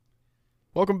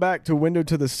Welcome back to Window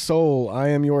to the Soul. I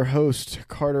am your host,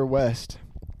 Carter West,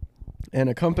 and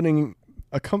accompanying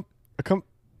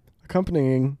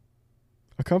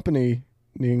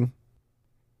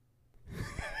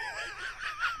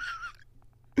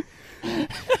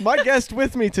my guest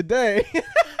with me today.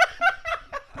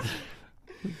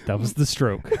 That was the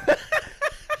stroke.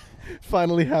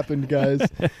 Finally happened, guys.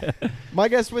 My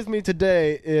guest with me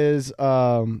today is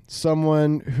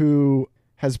someone who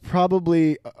has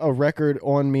probably a record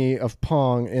on me of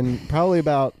Pong in probably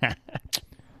about,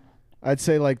 I'd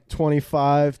say like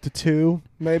 25-2,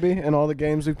 maybe, in all the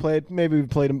games we've played. Maybe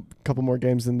we've played a couple more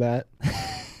games than that.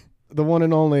 The one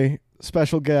and only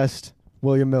special guest,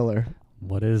 William Miller.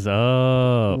 What is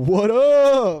up? What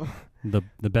up? The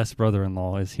best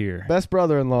brother-in-law is here. Best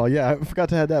brother-in-law. Yeah, I forgot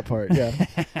to add that part. Yeah.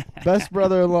 Best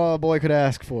brother-in-law a boy could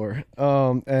ask for.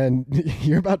 And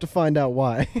you're about to find out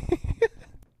why.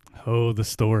 Oh, the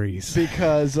stories.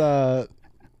 Because the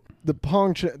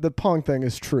Pong thing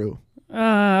is true.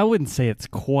 I wouldn't say it's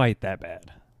quite that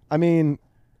bad. I mean,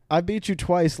 I beat you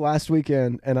twice last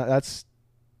weekend, and that's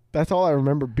all I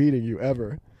remember beating you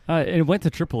ever. It went to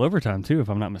triple overtime, too, if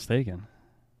I'm not mistaken.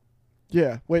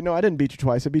 Yeah. Wait, no, I didn't beat you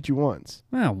twice. I beat you once.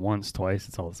 Once, twice.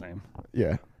 It's all the same.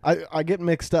 Yeah. I get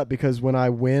mixed up because when I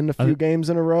win a few games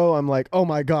in a row, I'm like, oh,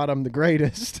 my God, I'm the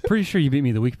greatest. Pretty sure you beat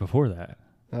me the week before that.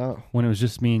 Oh. When it was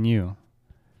just me and you.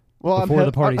 Well, before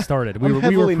the party started. We were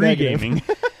pre-gaming.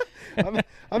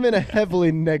 I'm in a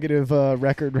heavily negative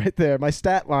record right there. My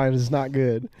stat line is not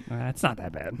good. It's not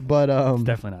that bad. But it's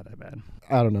definitely not that bad.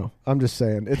 I don't know. I'm just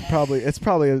saying it's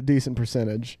probably a decent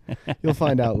percentage. You'll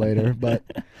find out later. But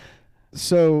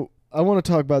so I want to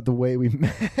talk about the way we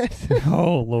met.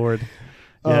 Oh Lord.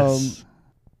 Yes.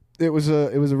 It was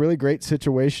a really great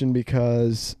situation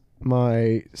because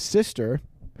my sister,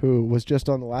 who was just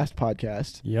on the last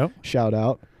podcast. Yep. Shout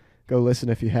out. Go listen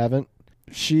if you haven't.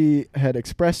 She had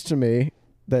expressed to me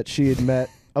that she had met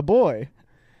a boy.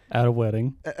 At a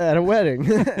wedding. At a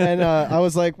wedding. And I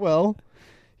was like, well,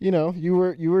 you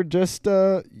were just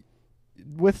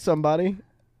with somebody,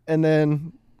 and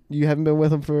then you haven't been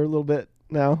with them for a little bit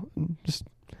now. Just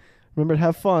remember to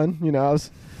have fun. I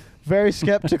was very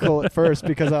skeptical at first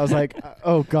because I was like,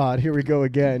 oh, God, here we go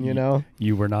again,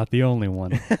 You were not the only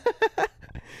one.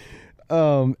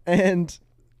 And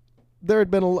there had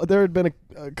been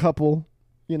a couple,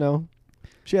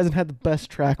 She hasn't had the best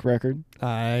track record.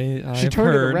 She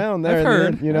turned it around there.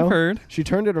 I've heard. She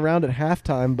turned it around at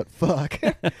halftime, but fuck.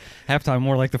 Halftime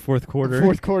more like the fourth quarter.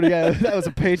 Fourth quarter, yeah. That was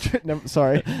a Patriot. No,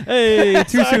 sorry. Hey,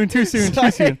 too soon.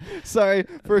 Sorry.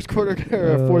 First quarter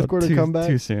or fourth quarter comeback.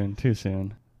 Too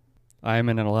soon. I am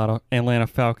an Atlanta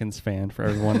Falcons fan for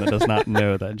everyone that does not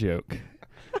know that joke.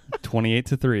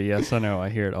 28-3. Yes, I know. I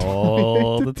hear it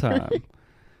all the time.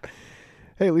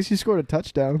 Hey, at least you scored a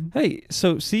touchdown. Hey,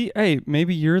 so see,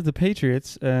 maybe you're the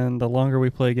Patriots, and the longer we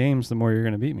play games, the more you're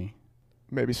going to beat me.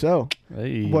 Maybe so.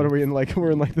 Hey. What are we in?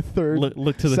 We're in the third,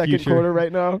 look to the second future. quarter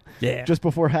right now. Yeah, just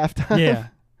before halftime. Yeah,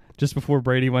 just before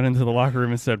Brady went into the locker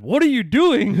room and said, "What are you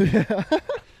doing?"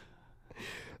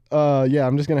 Yeah,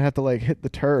 I'm just gonna have to hit the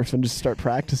turf and just start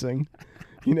practicing.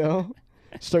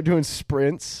 Start doing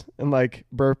sprints and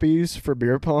burpees for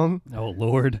beer pong. Oh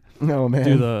Lord. No, man.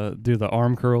 Do the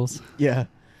arm curls. Yeah.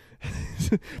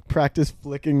 Practice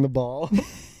flicking the ball.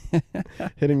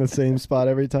 Hitting the same spot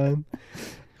every time.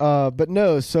 But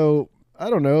no, so I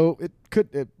don't know.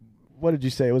 What did you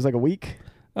say? It was like a week?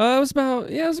 It was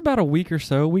about a week or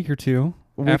so, a week or two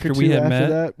after we had met.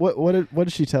 That? What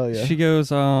did she tell you? She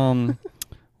goes, what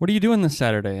are you doing this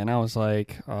Saturday? And I was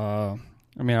like, I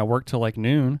work till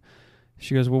noon.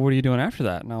 She goes, well, what are you doing after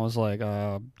that? And I was like,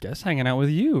 guess hanging out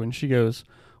with you. And she goes,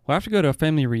 well, I have to go to a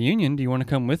family reunion. Do you want to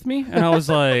come with me? And I was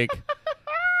like,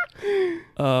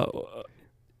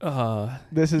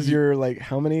 this is your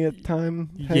how many at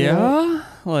time? Yeah.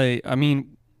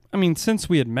 Since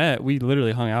we had met, we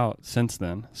literally hung out since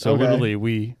then. So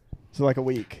literally So a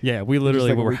week. Yeah, we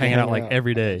literally were hanging out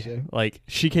every day.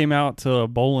 She came out to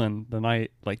bowling the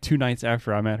night, 2 nights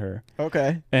after I met her.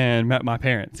 Okay. And met my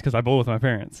parents because I bowl with my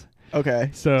parents. Okay.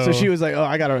 So she was like, "Oh,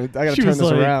 I gotta turn this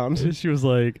around." She was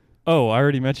like, "Oh, I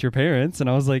already met your parents," and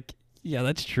I was like, "Yeah,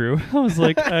 that's true." I was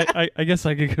like, I guess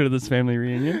I could go to this family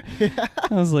reunion." Yeah.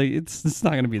 I was like, "It's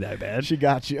not gonna be that bad." She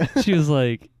got you. She was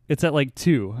like, "It's at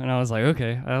 2," and I was like,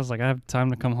 "Okay." I was like, "I have time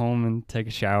to come home and take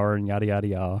a shower and yada yada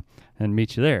yada and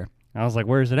meet you there." I was like,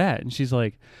 "Where's it at?" And she's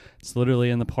like, "It's literally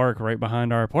in the park right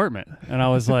behind our apartment." And I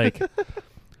was like,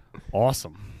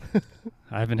 "Awesome."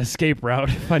 I have an escape route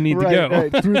if I need to go.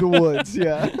 Right, through the woods,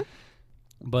 yeah.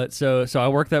 But so I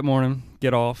work that morning,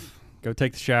 get off, go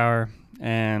take the shower,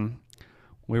 and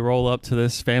we roll up to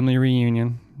this family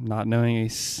reunion. not knowing a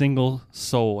single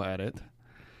soul at it.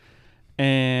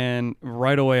 And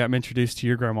right away, I'm introduced to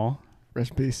your grandma.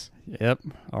 Rest in peace. Yep,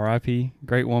 R.I.P.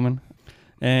 Great woman.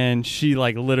 And she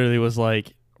like literally was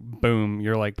like, boom,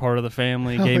 you're like part of the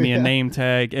family. Oh, Gave me yeah. a name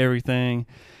tag, everything.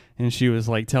 And she was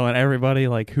like telling everybody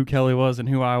like who Kelly was and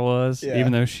who I was, Yeah.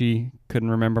 even though she couldn't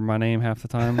remember my name half the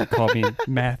time. Called me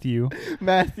Matthew.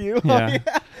 Matthew. Yeah.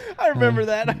 Oh, yeah. I remember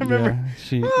that. I remember. Yeah,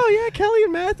 she Oh, yeah, Kelly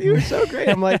and Matthew are so great.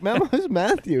 I'm like, Mama, who's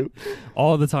Matthew?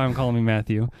 all the time calling me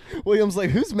Matthew. William's like,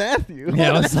 who's Matthew?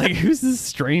 Yeah, I was like, who's this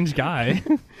strange guy?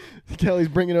 Kelly's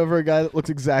bringing over a guy that looks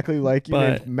exactly like you But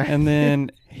named Matthew. and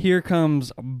then here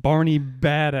comes Barney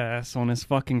Badass on his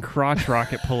fucking crotch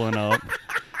rocket pulling up.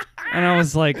 And I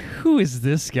was like, who is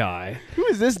this guy? Who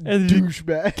is this And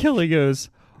douchebag? Kelly goes,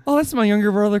 oh, that's my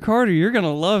younger brother Carter. You're going to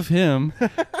love him.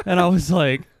 And I was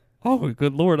like, oh,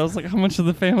 good Lord. I was like, how much of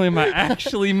the family am I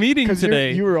actually meeting Because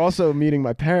today? you were also meeting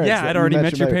my parents. Yeah, that I'd you already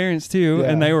met your my- parents too. Yeah.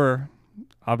 And they were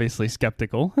obviously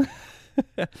skeptical.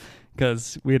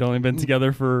 Because we had only been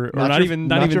together for, or Not not your- even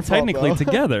not your fault, technically though.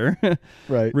 together,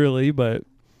 Right, really. But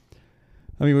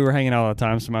I mean, we were hanging out all the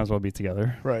time, so might as well be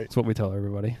together. right. That's what we tell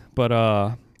everybody.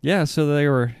 But yeah, so they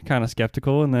were kind of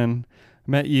skeptical, and then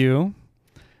met you.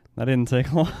 That didn't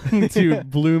take long to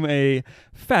bloom a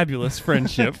fabulous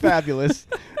friendship. Fabulous.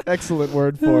 Excellent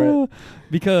word for it.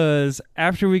 Because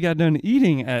after we got done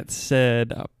eating at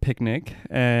said picnic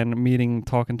and meeting,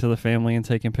 talking to the family and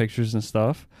taking pictures and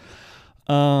stuff,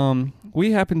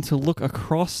 we happened to look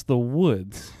across the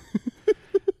woods,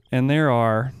 and there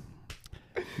are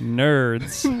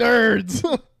nerds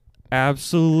Nerds.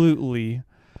 absolutely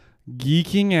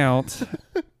geeking out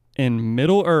in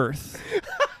Middle Earth,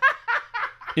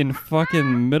 in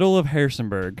fucking middle of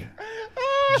Harrisonburg,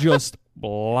 just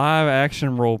live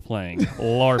action role playing,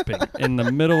 LARPing in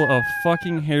the middle of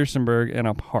fucking Harrisonburg in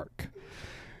a park.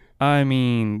 I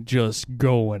mean, just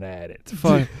going at it.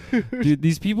 Fuck. Dude,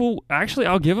 these people, actually,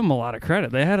 I'll give them a lot of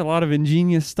credit. They had a lot of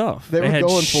ingenious stuff. They were had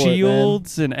going for it, man.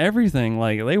 shields and everything.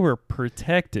 Like, they were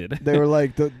protected. They were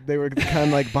like they were kind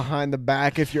of like behind the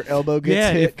back if your elbow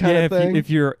gets hit if, kind of thing.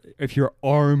 If your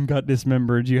arm got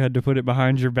dismembered, you had to put it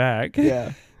behind your back.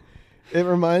 Yeah. It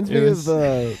reminds It me was-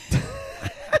 of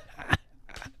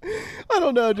I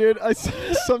don't know, dude.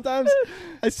 Sometimes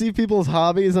I see people's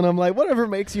hobbies and I'm like, whatever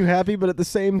makes you happy, but at the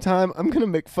same time, I'm gonna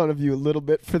make fun of you a little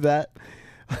bit for that.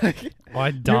 Like, Oh,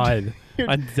 I died. you're-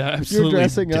 I absolutely you're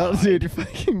dressing up, died. dude. You're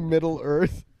fucking Middle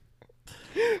Earth.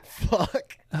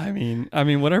 Fuck. I mean,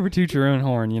 whatever toot your own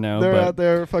horn, you know. They're but out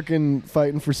there fucking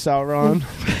fighting for Sauron.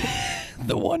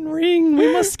 the one ring,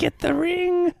 we must get the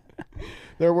ring.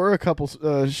 There were a couple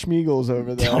Schmeagles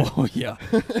over there. Oh yeah,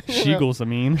 Sheagles. I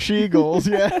mean, Sheagles,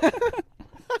 yeah.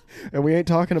 And we ain't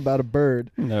talking about a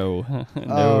bird. no,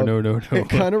 no. It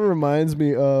kind of reminds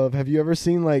me of, have you ever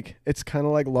seen, like, it's kind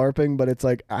of like LARPing, but it's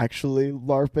like actually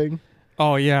LARPing?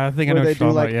 Oh yeah, I think I know Where they what you're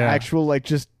do talking like about, yeah. actual, like,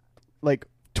 just like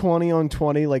 20 on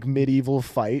 20, like medieval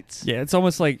fights. Yeah, it's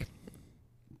almost like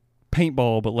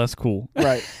paintball, but less cool.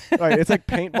 Right. Right. It's like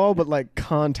paintball, but like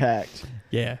contact.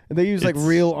 Yeah. And they use like It's-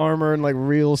 real armor and like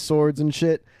real swords and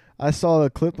shit. I saw a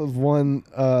clip of one.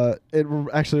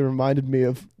 Actually reminded me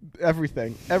of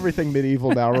everything. Everything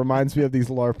medieval now reminds me of these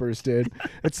LARPers, dude.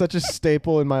 It's such a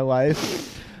staple in my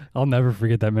life. I'll never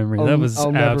forget that memory. That was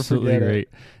I'll never absolutely forget it. great.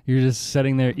 You're just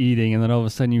sitting there eating, and then all of a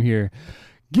sudden you hear,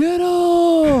 "Get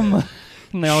 'em!"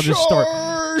 and they all just start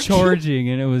Charge! charging,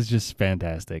 and it was just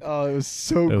fantastic. Oh, it was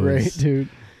so It great, was- dude.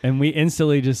 And we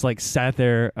instantly just like sat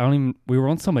there. We were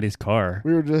on somebody's car.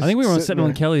 We were just. I think we were sitting on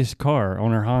there. Kelly's car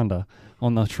on her Honda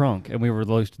on the trunk, and we were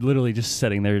literally just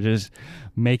sitting there, just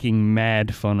making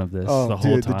mad fun of this Oh, the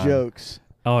whole dude, time. the jokes.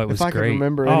 Oh, it was if I great. can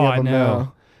remember any oh, of them I know.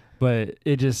 now. But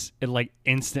it like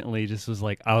instantly just was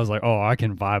like, I was like, oh, I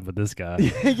can vibe with this guy.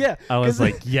 Yeah. I was 'cause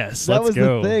like, yes, that let's was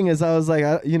go. the thing is I was like,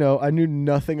 I knew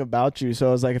nothing about you. So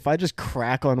I was like, if I just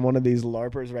crack on one of these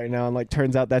LARPers right now and like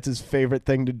turns out that's his favorite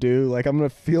thing to do, like I'm going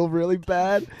to feel really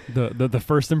bad. The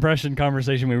first impression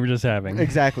conversation we were just having.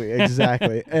 Exactly.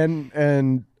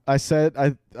 And I said,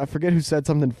 I forget who said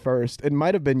something first. It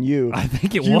might have been you. I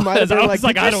think it You was. might have been I like, was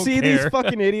like, did I you don't see care. these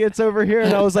fucking idiots over here?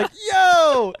 And I was like,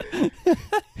 yo,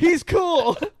 he's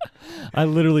cool. I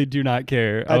literally do not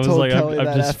care. I was told like, Kelly I'm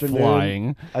that just afternoon.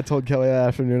 flying. I told Kelly that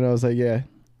afternoon, I was like, yeah,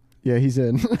 he's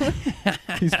in.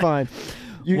 He's fine.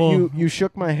 You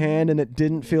shook my hand and it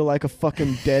didn't feel like a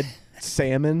fucking dead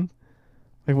salmon.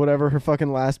 Like whatever her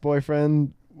fucking last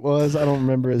boyfriend was. I don't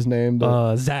remember his name,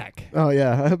 but Zach. oh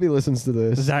yeah, I hope he listens to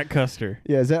this. Zach Custer.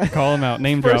 Yeah, Zach. Call him out.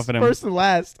 Name First, dropping him. first and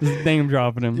last. Just name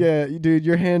dropping him. Yeah, dude,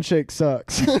 your handshake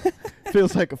sucks.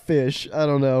 Feels like a fish. I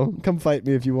don't know. Come fight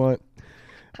me if you want.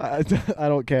 I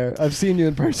don't care. I've seen you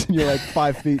in person. You're like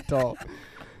 5 feet tall.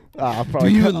 I'll probably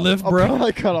Do you cut, even live, I'll bro?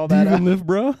 probably cut all Do you that out. even live,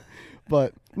 bro?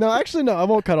 But no, actually, no, I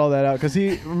won't cut all that out because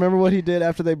remember what he did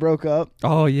after they broke up?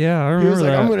 Oh yeah, I He remember was like,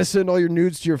 that. I'm going to send all your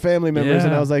nudes to your family members.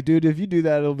 And Yeah. I was like, dude, if you do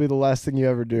that, it'll be the last thing you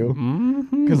ever do.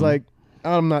 Mhm. Because, like,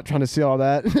 I'm not trying to see all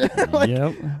that. Like,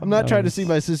 yep. I'm not That trying to was- see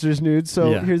my sister's nudes.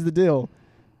 So Yeah. here's the deal.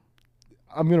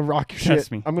 I'm going to rock your Test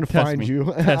shit. me. I'm going to Test find me. you.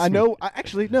 Test I me. know.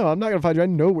 Actually, no, I'm not going to find you. I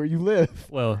know where you live.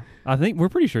 Well, I think we're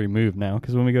pretty sure he moved now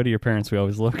because when we go to your parents, we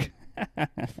always look.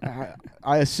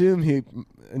 I assume he.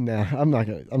 Nah, I'm not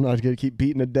gonna keep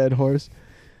beating a dead horse.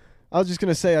 I was just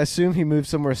gonna say I assume he moved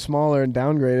somewhere smaller and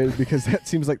downgraded because that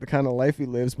seems like the kind of life he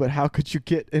lives. But how could you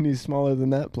get any smaller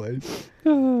than that place?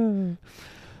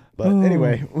 But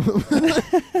anyway,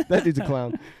 that dude's a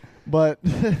clown. But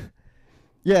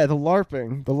yeah, the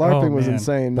LARPing was man.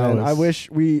 insane, That man. I was-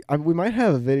 wish we might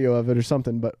have a video of it or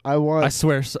something. But I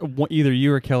swear, either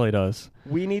you or Kelly does.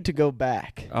 we need to go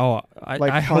back. Oh, I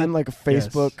Like hope, find like a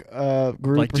Facebook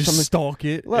group like or just something. stalk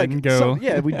it Like and go.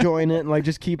 yeah, we join it and like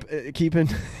just keep in,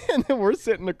 and then we're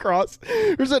sitting across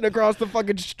the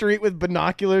fucking street with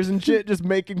binoculars and shit, just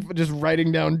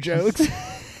writing down jokes,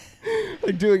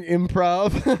 like doing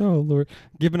improv. Oh Lord,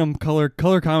 giving them color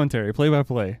commentary, play by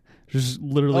play. Just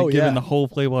literally Oh, giving yeah. the whole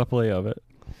play by play of it.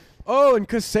 Oh, and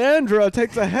Cassandra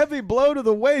takes a heavy blow to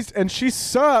the waist and she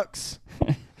sucks.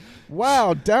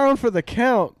 Wow, down for the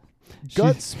count.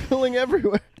 Guts spilling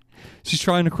everywhere. She's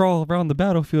trying to crawl around the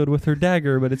battlefield with her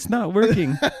dagger, but it's not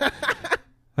working.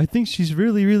 I think she's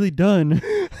really, really done.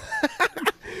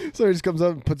 So he just comes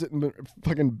up and puts it in the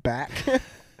fucking back.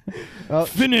 Oh,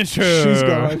 Finish her. she's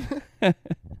gone.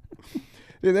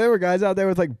 Dude, there were guys out there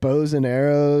with like bows and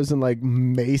arrows and like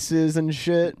maces and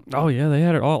shit. Oh yeah, they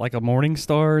had it all like a morning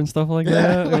star and stuff like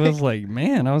Yeah, that. It was like,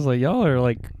 man, I was like, y'all are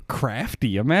like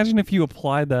crafty. Imagine if you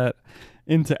applied that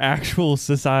into actual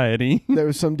society. There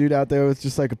was some dude out there with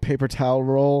just like a paper towel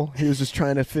roll. He was just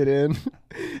trying to fit in.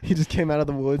 He just came out of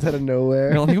the woods out of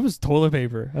nowhere. I think it was toilet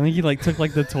paper. I think he like took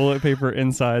like the toilet paper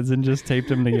insides and just taped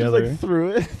them He just together.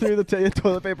 like threw the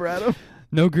toilet paper at him.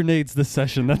 No grenades this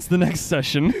session. That's the next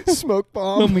session. Smoke When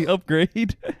bomb. we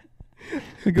upgrade,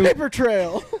 we go Paper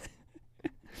trail.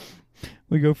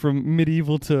 from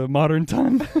medieval to modern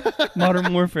time,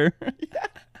 modern warfare.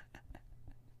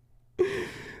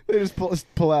 They just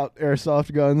pull out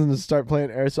airsoft guns and just start playing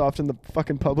airsoft in the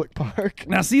fucking public park.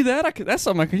 Now see that that's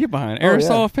something I could get behind. Oh, yeah.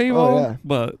 Airsoft paintball, Oh, yeah.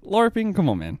 but LARPing, come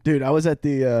on, man. Dude, I was at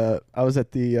the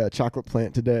chocolate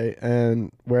plant today,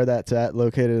 and where that's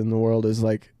located in the world is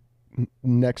like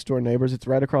next door neighbors. It's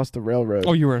right across the railroad.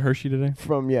 Oh, you were at Hershey today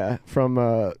From Willy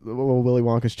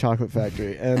Wonka's chocolate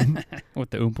factory, and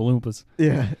with the Oompa Loompas.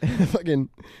 yeah, fucking.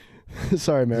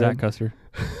 Sorry, man. Zach Custer.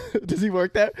 Does he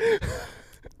work there?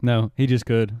 No, he just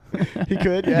could. He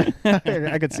could, yeah.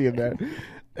 I could see him there,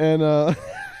 and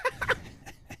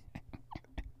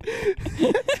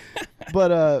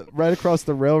but right across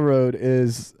the railroad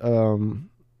is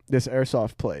this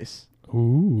airsoft place.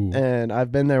 Ooh. And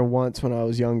I've been there once when I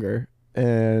was younger,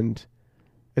 and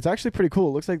it's actually pretty cool.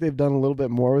 It looks like they've done a little bit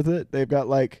more with it. They've got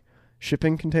like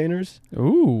shipping containers,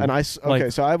 Ooh. and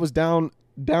like- so I was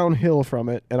downhill from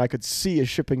it, and I could see a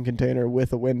shipping container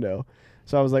with a window.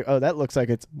 So I was like, oh, that looks like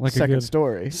it's Like a second good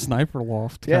story. Sniper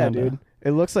loft. Yeah, kinda. dude.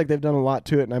 It looks like they've done a lot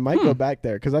to it, and I might go back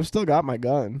there because I've still got my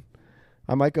gun.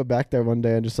 I might go back there one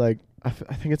day and just like I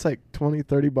think it's like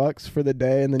 $20-$30 for the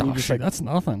day, and then you Oh, just shit, like that's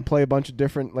nothing. play a bunch of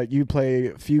different, like you play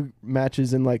a few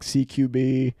matches in like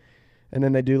CQB, and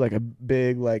then they do like a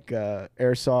big like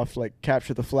airsoft like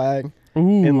capture the flag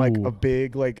Ooh. in like a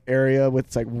big like area with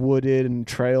it's like wooded and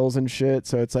trails and shit.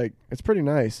 So it's like it's pretty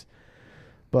nice.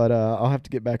 But I'll have to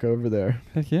get back over there.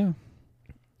 Heck yeah.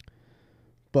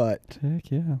 But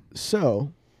Heck yeah.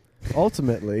 so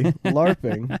ultimately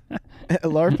LARPing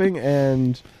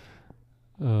and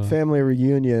family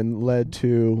reunion led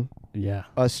to Yeah.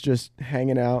 us just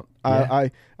hanging out. Yeah.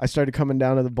 I started coming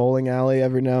down to the bowling alley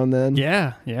every now and then.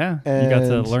 Yeah. Yeah. You got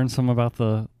to And- learn some about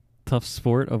the tough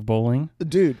sport of bowling.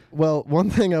 Dude, well, one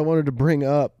thing I wanted to bring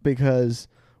up because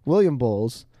William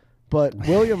bowls, but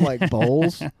William like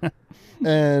bowls,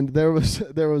 and there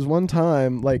was one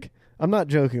time, like, I'm not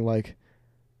joking, like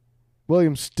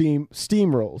William steam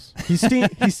rolls. He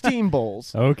steam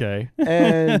bowls. Okay.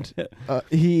 And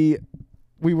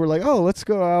we were like, oh, let's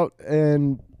go out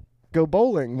and go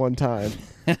bowling one time.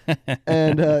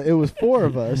 And it was 4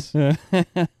 of us.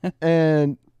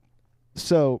 And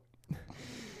so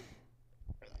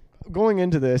going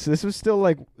into this is still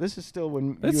when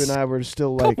you It's and I were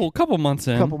still like couple months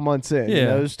in. a couple months in. You Yeah.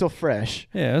 know, it was still fresh.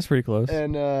 Yeah, that's pretty close.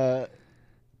 And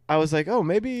I was like, oh,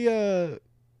 maybe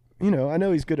I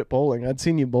know he's good at bowling. I'd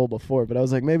seen you bowl before, but I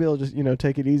was like, maybe he'll just,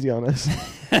 take it easy on us.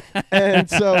 And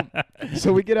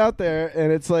so we get out there,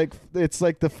 and it's like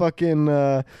the fucking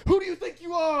who do you think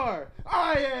you are?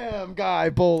 I am guy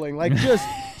bowling, like just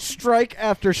strike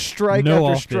after strike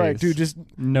after strike, dude. Just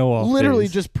no off literally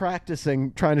days. just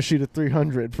practicing trying to shoot a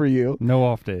 300 for you. No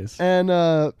off days. And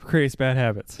creates bad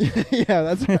habits.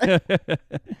 yeah, that's right.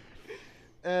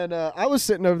 And I was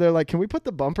sitting over there like, can we put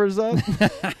the bumpers up?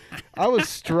 I was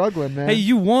struggling, man. Hey,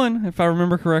 you won, if I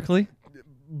remember correctly.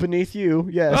 Beneath you,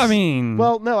 yes. I mean,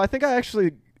 well, no, I think I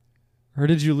actually. Or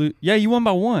did you lose? Yeah, you won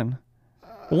by one.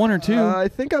 One or two. I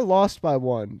think I lost by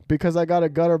one because I got a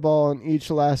gutter ball on each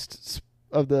last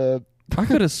of the. I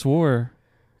could have swore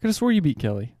you beat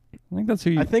Kelly. I think that's who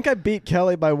you. I think I beat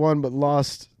Kelly by one, but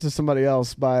lost to somebody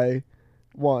else by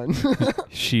one.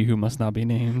 She who must not be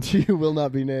named. She who will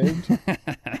not be named.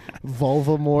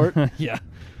 Voldemort. Yeah.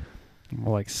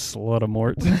 More like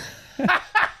Slutamort.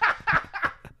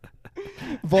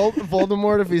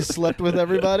 Voldemort if he slept with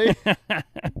everybody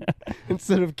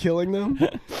instead of killing them.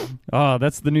 Oh,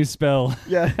 that's the new spell.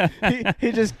 Yeah,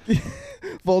 he just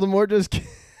Voldemort just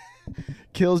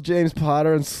kills James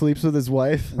Potter and sleeps with his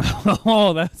wife.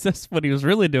 Oh, that's what he was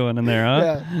really doing in there,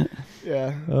 huh?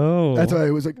 Yeah. Oh, That's why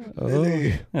he was like,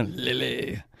 Lily.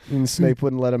 Lily. And Snape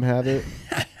wouldn't let him have it.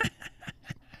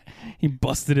 He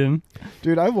busted in.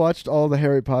 Dude, I watched all the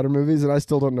Harry Potter movies, and I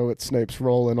still don't know what Snape's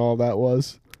role in all that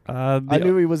was. I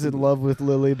knew he was in love with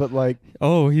Lily, but like...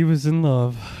 Oh, he was in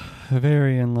love.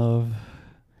 Very in love.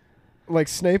 Like,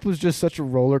 Snape was just such a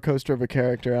roller coaster of a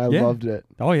character. I loved it.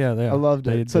 Oh, yeah. I loved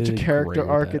it. Such a character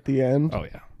arc at the end. Oh,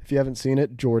 yeah. If you haven't seen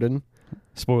it, Jordan.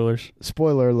 Spoilers.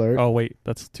 Spoiler alert. Oh, wait.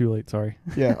 That's too late. Sorry.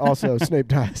 Yeah, also, Snape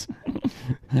dies.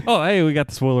 Oh, hey, we got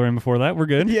the spoiler in before that. We're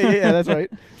good. Yeah, that's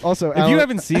right. Also, if you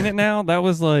haven't seen it now, that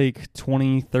was like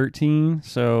 2013,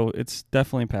 so it's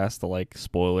definitely past the like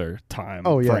spoiler time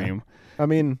frame. I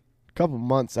mean, a couple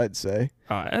months, I'd say.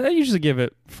 I usually give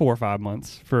it 4 or 5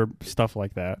 months for stuff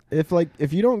like that.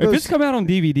 If you don't go, if it's come out on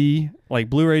DVD, like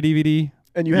Blu-ray DVD,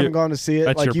 and you haven't gone to see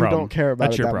it, like you don't care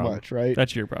about it that much, right?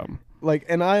 That's your problem. Like,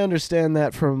 and I understand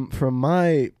that from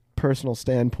my personal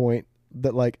standpoint.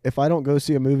 That like if I don't go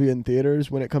see a movie in theaters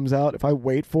when it comes out, if I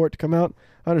wait for it to come out,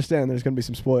 I understand there's going to be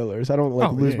some spoilers. I don't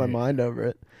lose my mind over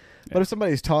it. Yeah. But if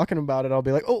somebody's talking about it, I'll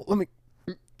be like, oh, let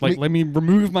me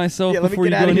remove myself before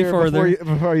you you go any further.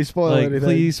 Before you spoil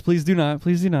anything. Please do not.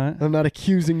 Please do not. I'm not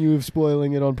accusing you of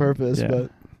spoiling it on purpose,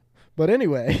 but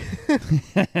anyway,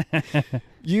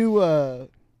 you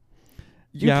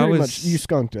pretty much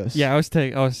skunked us. Yeah, I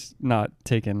was not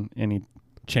taking any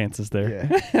chances there.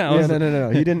 Yeah. No.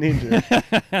 He didn't injure.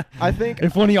 I think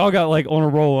if one of y'all got like on a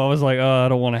roll, I was like, I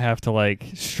don't want to have to like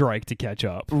strike to catch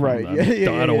up. Right.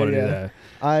 I don't want to do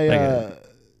that.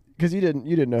 Because you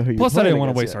didn't know who you. Plus, I didn't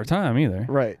want to waste our time either.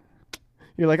 Right.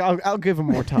 You're like, I'll give him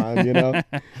more time.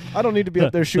 I don't need to be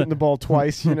up there shooting the ball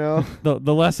twice. The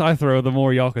less I throw, the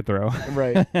more y'all could throw.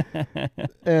 Right.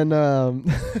 And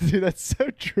dude, that's so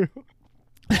true.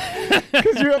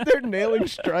 Because you're up there nailing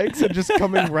strikes and just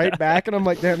coming right back, and I'm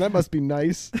like, damn, that must be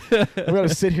nice. I'm gonna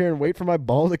sit here and wait for my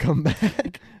ball to come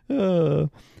back. Yeah,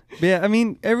 I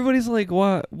mean, everybody's like,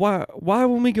 why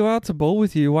when we go out to bowl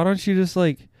with you, why don't you just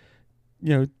like,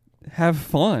 have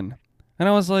fun? And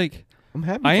I was like,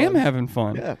 I am having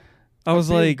fun. Yeah. I was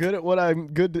like good at what I'm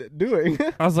good at doing.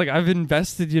 I was like, I've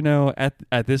invested,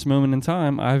 at this moment in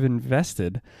time, I've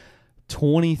invested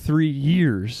 23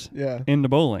 years into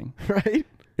bowling. Right.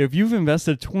 If you've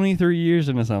invested 23 years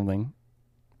into something,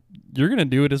 you're going to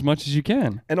do it as much as you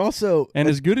can. And also...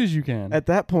 as good as you can. At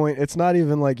that point, it's not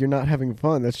even like you're not having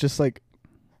fun. It's just like...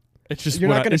 It's just you're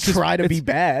not going to try to be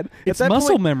bad. It's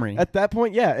muscle memory. At that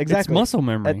point, yeah, exactly. It's muscle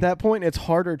memory. At that point, it's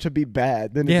harder to be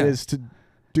bad than it is to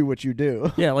do what you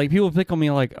do. Yeah, like people pick on me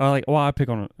I pick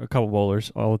on a couple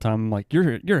bowlers all the time. I'm like,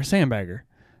 you're a sandbagger.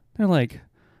 They're like...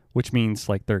 Which means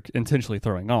like they're intentionally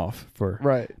throwing off for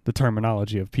the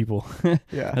terminology of people.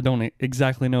 Yeah, I don't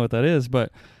exactly know what that is, and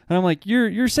I'm like,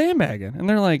 you're sandbagging, and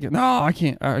they're like, no, I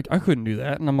can't, I couldn't do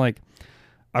that, and I'm like,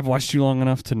 I've watched you long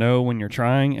enough to know when you're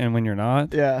trying and when you're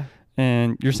not. Yeah,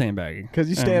 and you're sandbagging because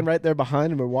you stand right there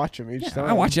behind them and watch them each time.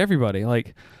 I watch everybody.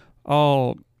 Like,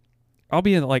 I'll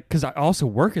be in because I also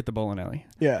work at the bowling alley.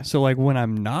 Yeah. So like when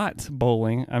I'm not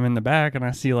bowling, I'm in the back and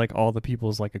I see like all the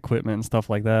people's like equipment and stuff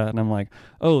like that, and I'm like,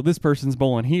 oh, this person's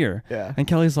bowling here. Yeah. And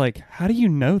Kelly's like, how do you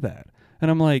know that? And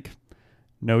I'm like,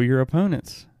 know your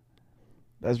opponents.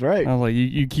 That's right. I was like,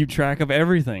 you keep track of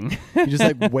everything. You just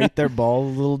like weight their ball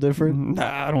a little different.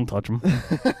 Nah, I don't touch them.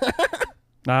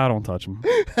 I don't touch them.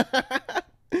 I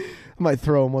might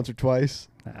throw them once or twice.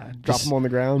 Drop them on the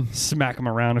ground. Smack them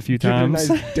around a few Give times. it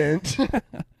a nice dent.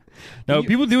 No,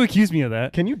 people do accuse me of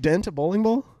that. Can you dent a bowling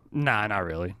ball? Nah, not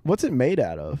really. What's it made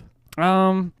out of?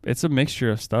 It's a mixture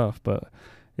of stuff, but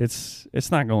it's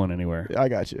not going anywhere. I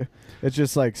got you. It's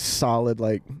just like solid,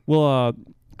 like Well,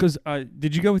 because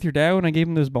did you go with your dad when I gave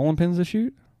him those bowling pins to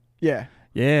shoot? yeah.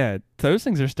 Yeah, those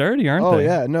things are sturdy, aren't Oh they?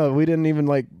 yeah, no, we didn't even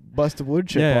like bust a wood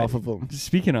chip off of them.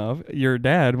 Speaking of your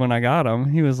dad, when I got him,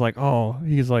 he was like,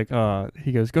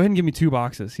 he goes, go ahead and give me 2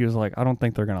 boxes. He was like, I don't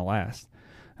think they're gonna last.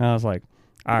 And I was like,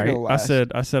 all They're right.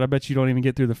 gonna I said, I bet you don't even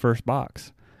get through the first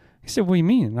box. He said, what do you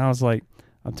mean? And I was like,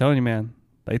 I'm telling you, man,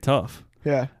 they tough.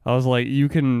 Yeah, I was like, you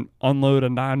can unload a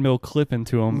 9mm clip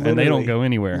into them and they don't go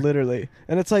anywhere. literally.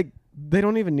 And it's like they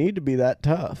don't even need to be that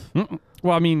tough,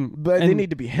 Well, I mean, but they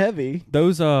need to be heavy.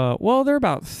 those. Well, they're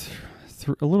about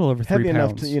a little over 3 Heavy enough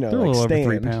pounds. to, you know, they're a like little over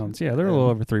 3 stand. pounds. Yeah, they're a little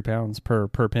over 3 pounds per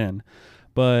pin.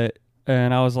 But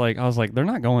and I was like, they're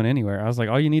not going anywhere. I was like,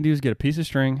 all you need to do is get a piece of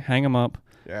string, hang them up,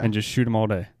 Yeah, and just shoot them all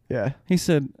day. yeah. He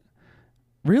said,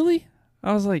 really?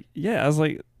 I was like, yeah. I was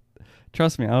like,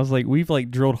 trust me. I was like, we've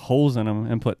like drilled holes in them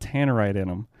and put tannerite in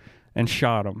them and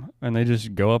shot them, and they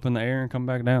just go up in the air and come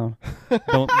back down.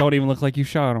 don't even look like you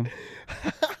shot them.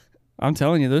 I'm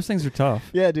telling you, those things are tough.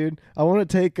 Yeah, dude. I want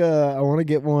to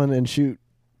get one and shoot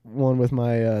one with my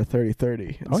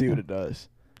 30-30 and see what it does.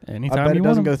 Anytime I bet you it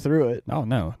doesn't want 'em. go through it. Oh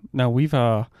no. We've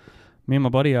me and my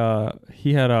buddy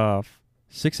he had a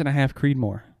 6.5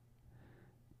 Creedmoor.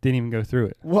 Didn't even go through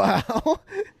it. Wow.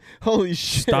 Holy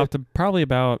shit. Stopped probably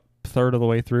about a third of the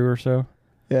way through or so.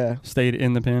 Yeah. Stayed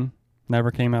in the pin. Never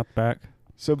came out the back.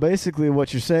 So basically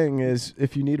what you're saying is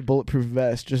if you need a bulletproof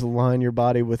vest, just line your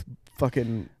body with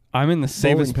fucking I'm in the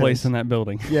safest Bowling place pins. in that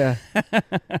building. yeah.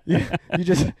 You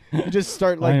just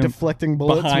start I like am deflecting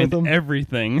bullets with Behind them.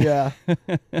 everything. Yeah.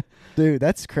 Dude,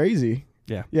 that's crazy.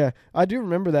 Yeah. Yeah. I do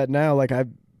remember that now. Like I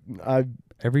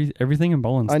Everything in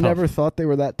bowling's tough. never thought they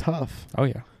were that tough. Oh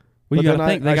yeah. But Well, you then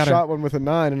gotta think I they shot one with a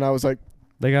 9 and I was like,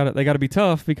 gotta be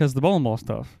tough because the bowling ball's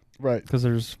tough. right. Because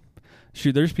there's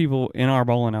people in our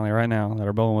bowling alley right now that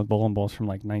are bowling with bowling balls from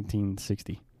like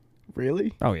 1960.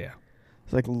 Really? Oh yeah.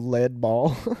 It's like lead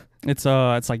ball. It's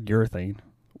like urethane,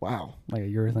 Wow. like a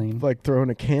urethane. Like throwing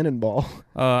a cannonball.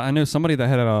 I know somebody that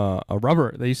had a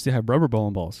rubber. They used to have rubber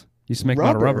bowling balls. Used to make them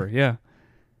out of Rubber? rubber. Yeah,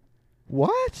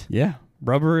 What? yeah.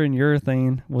 Rubber and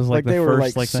urethane was like the they first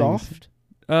were like things. soft?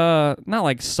 Not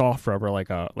like soft rubber, like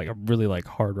a really like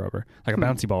hard rubber, like a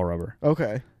bouncy ball rubber,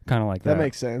 Okay. kind of like That that.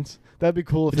 makes sense. That'd be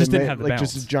cool if It just they didn't made have the like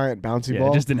just bounce. a giant bouncy Yeah,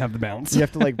 ball. it just didn't have the bounce. You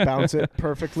have to like bounce it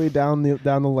perfectly down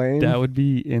the lane. That would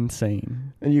be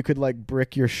insane. And you could like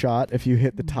brick your shot if you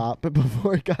hit the top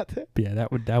before it got there. Yeah,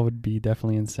 that would be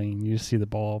definitely insane. You just see the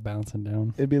ball bouncing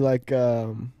down. It'd be like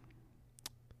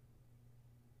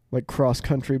cross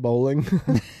country bowling.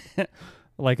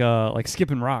 Like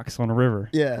skipping rocks on a river.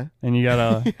 Yeah. And you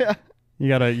gotta Yeah. you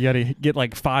gotta get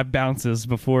like 5 bounces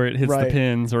before it hits Right. the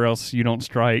pins, or else you don't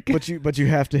strike. But you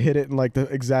have to hit it in like the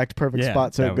exact perfect Yeah,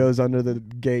 spot so that it would- goes under the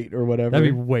gate or whatever. That'd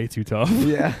be way too tough.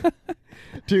 yeah.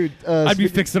 Dude, I'd be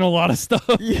fixing a lot of stuff.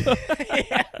 yeah.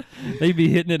 They'd be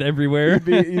hitting it everywhere.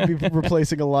 You'd be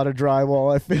replacing a lot of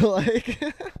drywall, I feel like.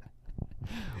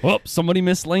 Oh, somebody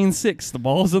missed lane 6. The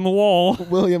ball's in the wall.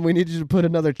 William, we need you to put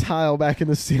another tile back in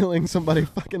the ceiling. Somebody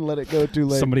fucking let it go too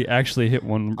late. Somebody actually hit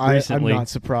one I'm recently. not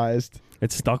surprised.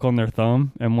 It stuck on their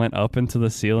thumb and went up into the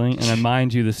ceiling. And then,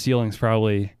 mind you, the ceiling's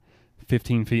probably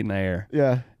 15 feet in the air.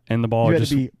 Yeah. And the ball You had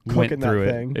just to be went cooking that through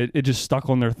thing. it. It just stuck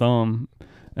on their thumb.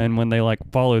 And when they like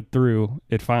followed through,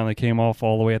 it finally came off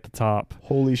all the way at the top.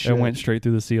 Holy shit. It went straight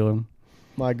through the ceiling.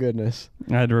 My goodness.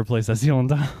 I had to replace that ceiling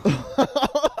tile.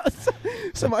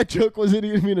 So my joke wasn't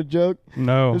even being a joke.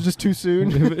 No. It was just too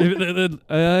soon. It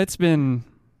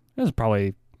was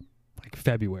probably like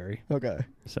February. Okay.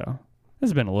 So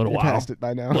it's been a little You while. passed it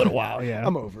by now. A little while, yeah.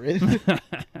 I'm over it.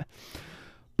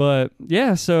 But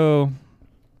yeah, so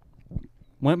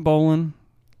went bowling,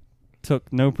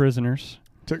 took no prisoners.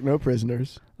 Took no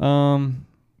prisoners. Been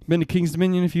to King's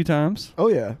Dominion a few times. Oh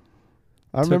yeah.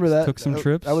 I remember that. Took some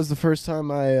trips. That was the first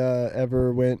time I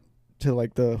ever went to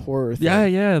like the horror thing.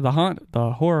 Yeah, the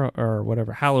horror or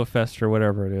whatever, Hallowfest or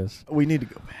whatever it is. We need to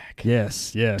go back.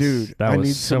 Yes. Dude, that I was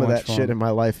need so some of much that fun. shit in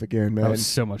my life again, man. That was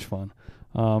so much fun.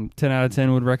 10 out of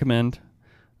 10 would recommend.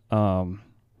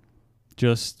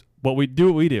 Just what we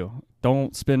do.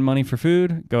 Don't spend money for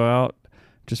food. Go out,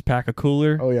 just pack a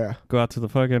cooler. Oh yeah. Go out to the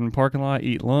fucking parking lot,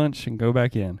 eat lunch, and go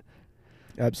back in.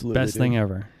 Absolutely. Best dude. thing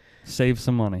ever. Save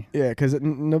some money. Yeah, because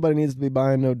nobody needs to be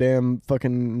buying no damn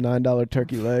fucking $9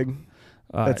 turkey leg.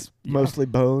 That's Yeah. mostly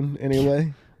bone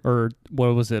anyway. Or what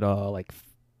was it? Like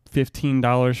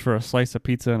 $15 for a slice of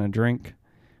pizza and a drink.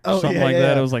 Oh, Something yeah, like yeah,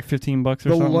 that. yeah. It was like $15 or The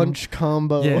something. lunch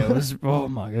combo. Yeah, it was. Oh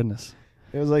my goodness.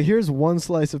 It was like, here's one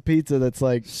slice of pizza that's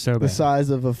like So the bad. size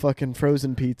of a fucking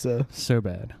frozen pizza, So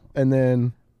bad. and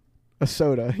then a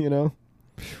soda, you know?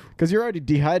 Because you're already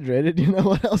dehydrated, you know?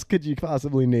 What else could you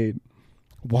possibly need?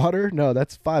 Water? No,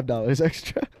 that's $5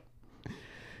 extra.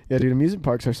 Yeah, dude, amusement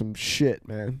parks are some shit,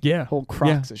 man. Yeah. Whole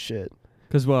crocs of shit.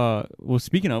 Because, well,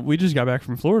 speaking of, we just got back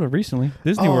from Florida recently.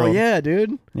 Disney Oh, World. yeah,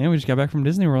 dude. Yeah, we just got back from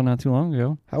Disney World not too long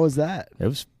ago. How was that? It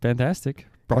was fantastic.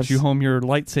 Brought That's- you home your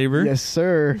lightsaber. Yes,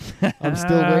 sir. I'm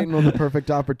still waiting on the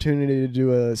perfect opportunity to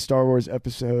do a Star Wars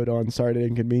episode on Sorry to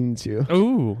Inconvenience You.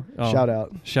 Ooh. Oh, Shout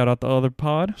out. Shout out the other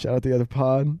pod. Shout out the other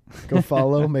pod. Go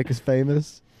follow. Make us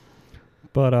famous.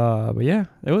 But yeah,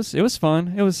 it was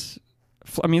fun. It was,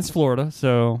 I mean, it's Florida,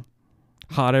 so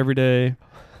hot every day.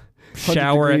 100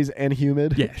 Shower degrees and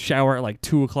humid. Yeah, shower at like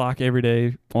 2:00 every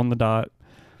day on the dot.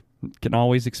 Can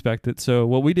always expect it. So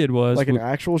what we did was, Like an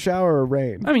actual shower or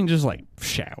rain? I mean, just like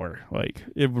shower. Like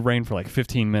it would rain for like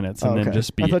 15 minutes and Oh, then okay.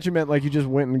 just be. I thought you meant like you just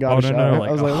went and got Oh a no, shower. no, like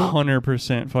I was like,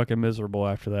 100% fucking miserable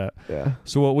after that. yeah.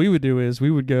 So what we would do is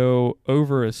we would go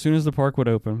over as soon as the park would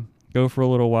open, go for a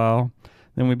little while,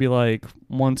 then we'd be like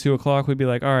 1, 2 o'clock. We'd be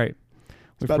like, all right,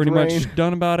 we've about pretty to much rain.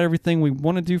 done about everything we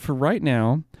want to do for right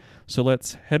now. So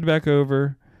let's head back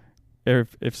over.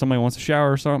 If somebody wants a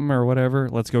shower or something or whatever,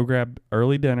 let's go grab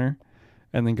early dinner,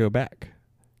 and then go back.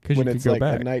 Because you When could it's go like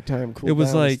back. at nighttime, cool It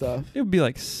was down and like stuff. it would be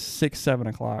like 6, 7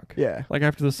 o'clock. Yeah. Like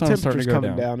after the sun's starting to go Temperature's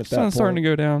coming down at that Sun's starting to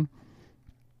point. go down.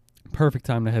 Perfect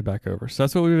time to head back over. So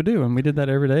that's what we would do, and we did that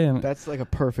every day. And That's like a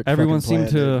perfect everyone fucking seemed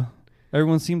plan, dude.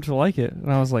 everyone seemed to like it,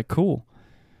 and I was like, cool.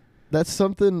 That's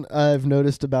something I've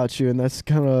noticed about you, and that's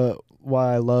kind of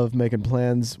why I love making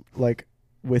plans like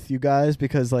with you guys,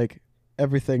 because like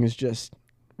everything is just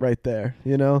right there,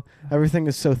 you know? Everything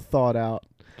is so thought out.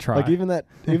 Try. Like even that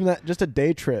just a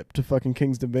day trip to fucking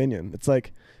King's Dominion. It's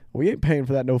like we ain't paying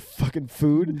for that no fucking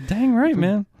food. Dang right,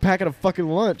 man. Packing a fucking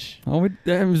lunch. Oh,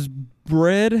 that was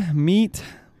bread, meat,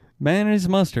 mayonnaise,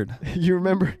 mustard, You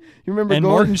remember and going,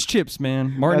 Martin's chips,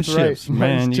 man. Martin's That's right, chips,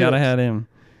 Martin's man. You gotta chips. have him.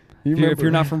 you If you're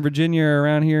remember- not from Virginia or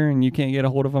around here and you can't get a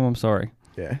hold of them, I'm sorry.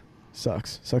 Yeah.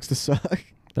 Sucks to suck.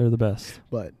 They're the best.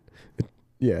 But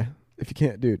yeah, if you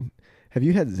can't, dude. Have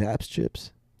you had Zapp's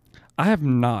chips? I have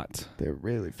not, They're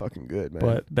really fucking good, man.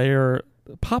 but they are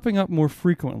popping up more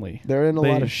frequently. they're in a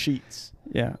lot they- of sheets.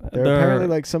 Yeah, They're apparently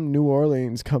like some New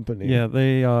Orleans company. yeah.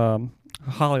 They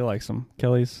Holly likes them.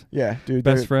 Kelly's Yeah, dude.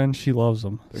 best they're, friend, she loves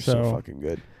them. They're so fucking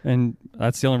good. And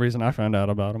that's the only reason I found out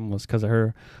about them was because of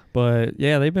her. But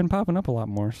yeah, they've been popping up a lot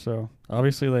more. So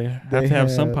obviously they have They to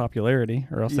have some have- popularity,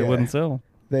 or else they Yeah. wouldn't sell.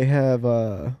 They have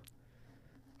a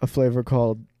flavor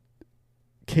called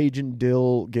Cajun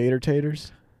Dill Gator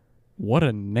Taters. What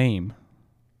a name!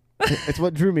 It's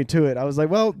what drew me to it. I was like,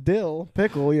 well, dill,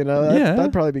 pickle, you know, Yeah.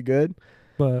 that'd probably be good.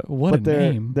 But what but a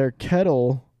they're name! they're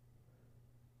kettle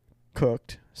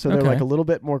cooked, so they're Okay. like a little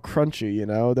bit more crunchy. You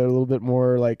know, they're a little bit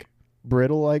more like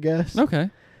brittle, I guess. Okay.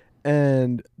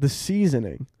 And the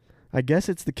seasoning, I guess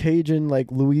it's the Cajun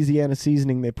like Louisiana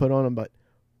seasoning they put on them. But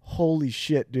holy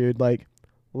shit, dude! Like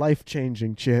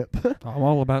life-changing chip. I'm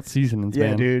all about seasonings,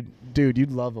 Yeah, man. dude,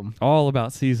 you'd love them. All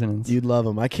about seasonings. You'd love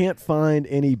them. I can't find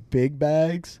any big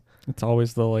bags. It's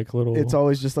always the like little. It's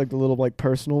always just like the little like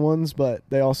personal ones, but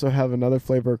they also have another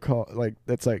flavor called like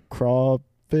that's like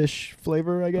crawfish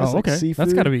flavor, I guess. Oh, like okay. seafood.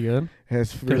 That's got to be good. And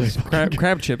it's really 'Cause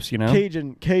crab chips, you know.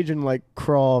 Cajun like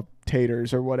craw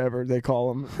taters or whatever they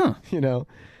call them. Huh. You know,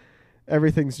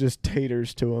 everything's just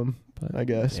taters to them, But, I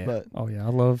guess. yeah. But Oh yeah, I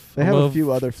love. they I have love, a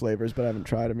few other flavors, but I haven't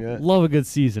tried them yet. Love a good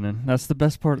seasoning. That's the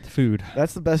best part of the food.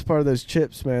 That's the best part of those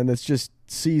chips, man. That's just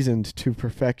seasoned to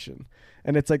perfection.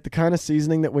 And it's like the kind of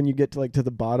seasoning that when you get to like to the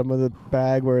bottom of the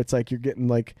bag where it's like you're getting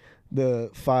like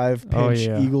the 5-pinch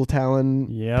yeah. eagle talon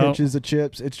Yep. pinches of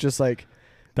chips. It's just like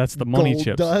That's the money Gold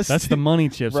chips. dust. That's the money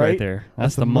chips right, Right? there. That's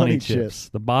That's the the money money chips. chips.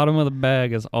 The bottom of the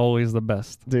bag is always the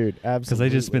best dude, because absolutely.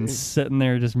 they just been sitting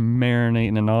there just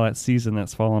marinating and all that season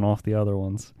that's falling off the other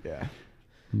ones. yeah.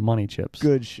 Money chips.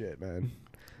 Good shit, man.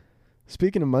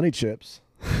 Speaking of money chips,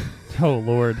 Oh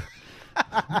Lord.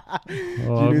 you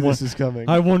Oh, knew this was coming.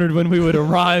 I wondered when we would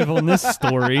arrive on this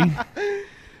story.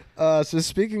 So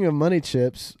speaking of money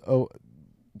chips,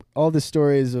 all the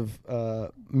stories of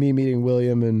me meeting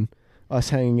William and us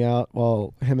hanging out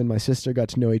while him and my sister got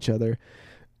to know each other,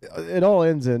 it all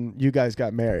ends in you guys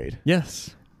got married.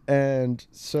 Yes. And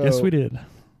so Yes, we did.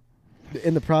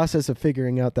 in the process of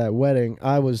figuring out that wedding,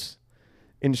 I was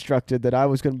instructed that I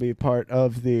was going to be part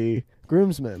of the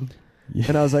groomsmen.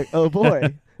 And I was like, oh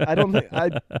boy, I've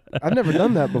never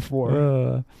done that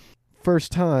before.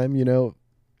 First time, you know,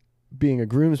 being a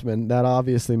groomsman, that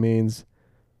obviously means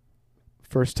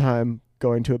first time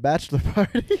going to a bachelor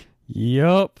party.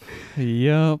 Yup.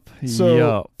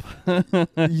 So-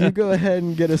 You go ahead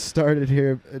and get us started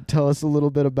here. Tell us a little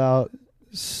bit about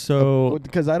So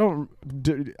because I don't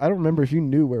remember if you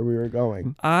knew where we were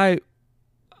going.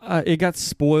 it got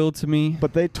spoiled to me.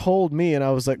 But they told me, and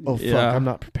I was like, "Oh fuck, Yeah. I'm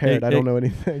not prepared. I don't know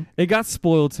anything." It got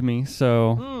spoiled to me.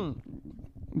 So,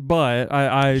 but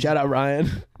I Shout out Ryan.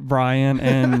 Brian,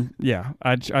 and yeah,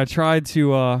 I tried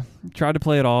to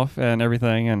play it off and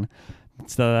everything, and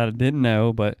stuff that I didn't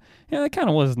know. But yeah, it kind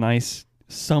of was nice,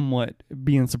 somewhat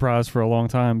being surprised for a long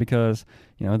time because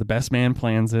the best man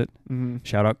plans it. Mm-hmm.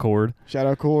 Shout out Cord. Shout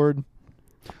out Cord.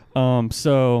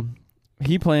 So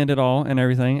he planned it all and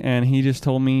everything, and he just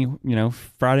told me,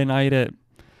 Friday night at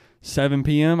 7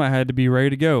 p.m. I had to be ready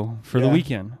to go for the Yeah.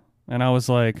 weekend, and I was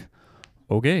like,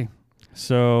 okay.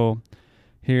 So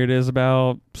here it is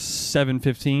about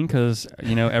 7:15 because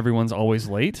everyone's always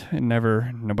late and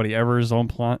nobody ever is on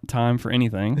time for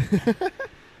anything.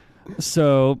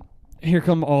 So here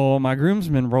come all my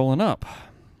groomsmen rolling up,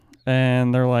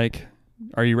 and they're like,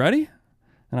 "Are you ready?"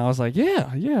 And I was like,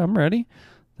 "Yeah, I'm ready."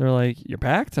 They're like, "You're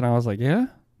packed?" And I was like, "Yeah."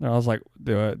 And I was like,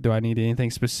 "Do I need anything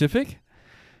specific?"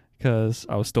 Because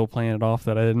I was still playing it off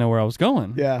that I didn't know where I was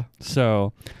going. Yeah.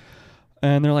 So,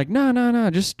 and they're like,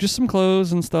 no, just some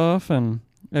clothes and stuff and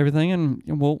everything, and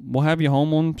we'll have you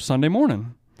home on Sunday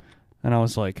morning. And I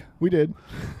was like, We did.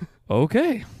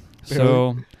 okay.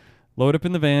 So, load up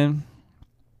in the van.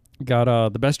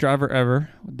 Got the best driver ever,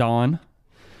 Don,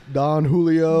 Don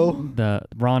Julio. the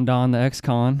Ron Don, the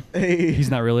ex-con. Hey.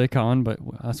 He's not really a con, but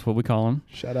that's what we call him.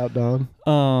 Shout out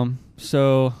Don.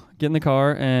 So get in the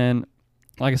car, and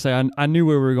like I say, I knew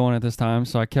where we were going at this time,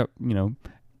 so I kept,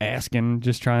 asking,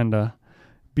 just trying to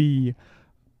be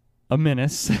a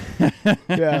menace.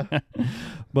 Yeah.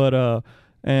 But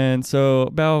and so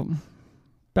about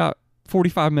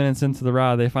 45 minutes into the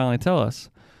ride, they finally tell us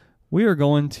we are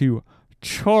going to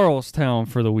Charlestown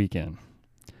for the weekend.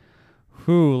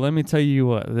 Whew, let me tell you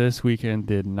what, this weekend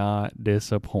did not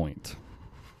disappoint.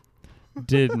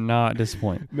 Did not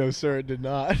disappoint. No, sir, it did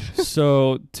not.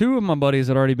 So 2 of my buddies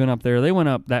had already been up there. They went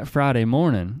up that Friday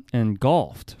morning and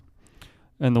golfed.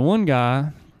 And the one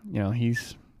guy,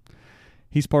 he's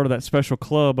part of that special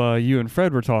club you and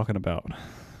Fred were talking about.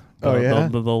 Oh, yeah?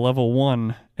 The level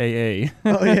 1 AA.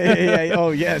 Oh yeah.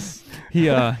 Oh yes.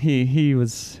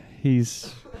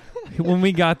 He's when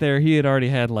we got there, he had already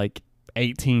had like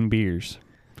 18 beers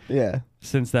Yeah.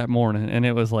 since that morning, and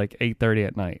it was like 8:30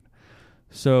 at night.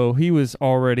 So he was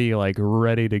already like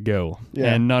ready to go,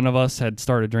 Yeah. and none of us had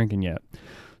started drinking yet.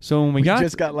 So when we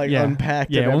just got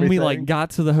unpacked. yeah, and when we everything. got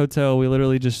to the hotel, we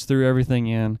literally just threw everything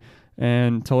in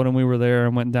and told him we were there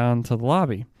and went down to the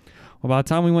lobby. Well, by the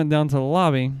time we went down to the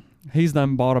lobby, he's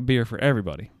done bought a beer for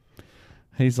everybody.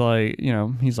 He's like,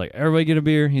 everybody get a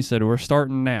beer. He said, we're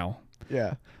starting now.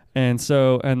 Yeah. And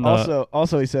so, and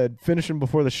Also, he said finish him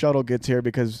before the shuttle gets here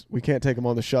because we can't take him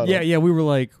on the shuttle. yeah, we were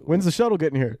like, When's the shuttle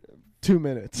getting here? 2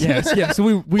 minutes. yes, yeah.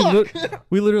 So we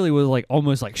literally was like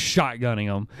almost like shotgunning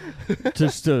them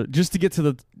just to get to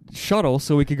the shuttle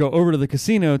so we could go over to the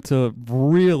casino to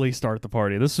really start the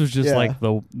party. This was just Yeah. like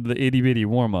the itty bitty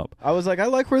warm up. I was like, I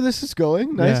like where this is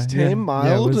going. Nice, tame,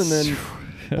 mild, and then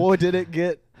boy, did it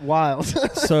get wild.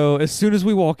 So as soon as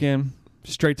we walk in,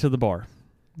 straight to the bar.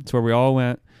 That's where we all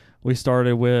went. We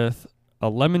started with a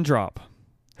lemon drop.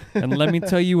 And let me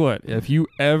tell you what, if you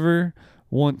ever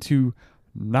want to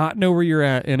not know where you're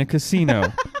at in a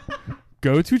casino,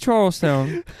 go to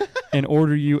Charlestown and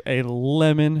order you a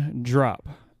lemon drop.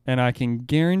 And I can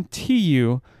guarantee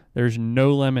you there's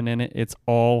no lemon in it. It's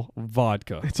all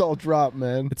vodka. It's all drop,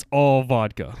 man. It's all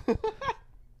vodka.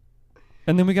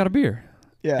 And then we got a beer.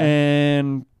 Yeah.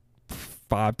 And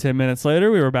 5-10 minutes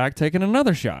later, we were back taking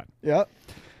another shot. Yep.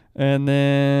 And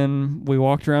then we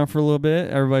walked around for a little bit.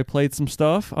 Everybody played some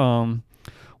stuff.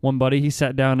 One buddy, he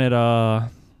sat down at I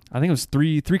think it was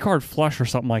three card flush or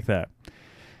something like that.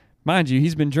 Mind you,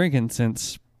 he's been drinking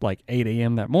since like 8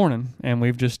 a.m. that morning, and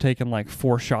we've just taken like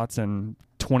 4 shots in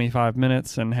 25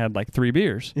 minutes and had like 3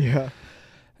 beers. Yeah.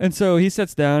 And so he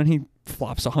sits down and he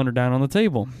flops 100 down on the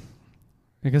table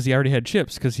because he already had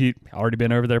chips because he already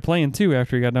been over there playing too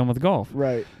after he got done with golf.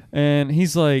 Right. And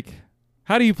he's like,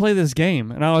 how do you play this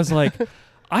game? And I was like,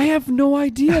 I have no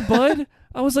idea, bud.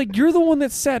 I was like, you're the one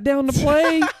that sat down to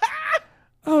play.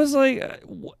 I was like,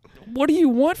 what do you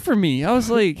want from me? I was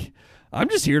like, I'm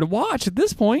just here to watch at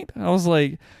this point. I was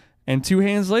like, and 2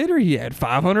 hands later, he had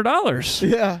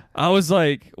 $500. Yeah. I was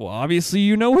like, well, obviously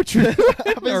you know what you're doing,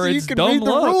 or Obviously, it's you can dumb read the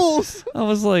luck. rules. I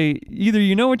was like, either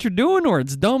you know what you're doing or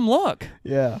it's dumb luck.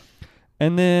 Yeah.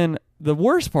 And then the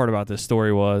worst part about this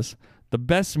story was the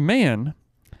best man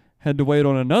had to wait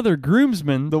on another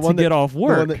groomsman to get off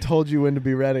work. The one that told you when to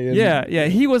be ready. And yeah,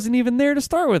 he wasn't even there to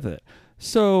start with it.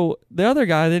 So the other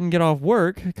guy didn't get off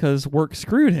work because work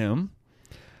screwed him.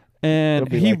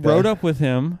 And he rode up with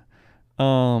him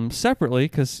separately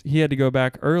because he had to go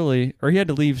back early, or he had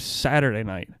to leave Saturday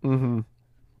night. Mm-hmm.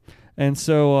 And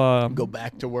so... go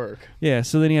back to work. Yeah,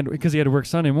 so then he had to work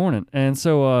Sunday morning. And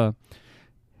so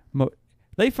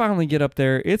they finally get up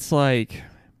there. It's like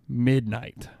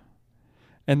midnight.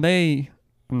 And they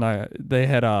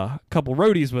had a couple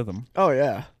roadies with them. Oh,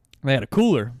 yeah. They had a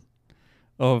cooler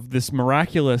of this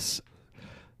miraculous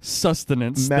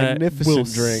sustenance that will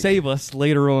drink. save us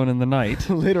later on in the night.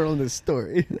 Later on in the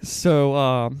story.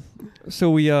 So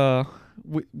we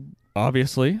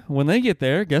obviously, when they get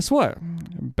there, guess what?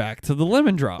 Back to the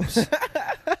lemon drops.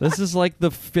 This is like the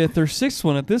 5th or 6th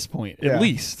one at this point, at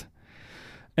least.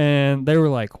 And they were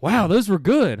like, wow, those were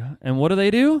good. And what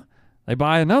do? They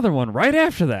buy another one right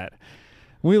after that.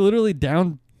 We literally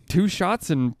downed 2 shots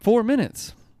in 4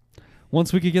 minutes.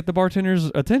 Once we could get the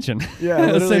bartender's attention.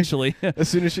 Yeah, essentially. As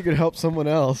soon as she could help someone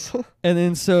else.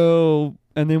 And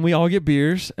then we all get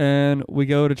beers, and we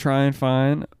go to try and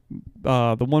find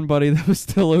the one buddy that was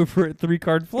still over at 3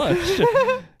 Card Flush,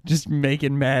 just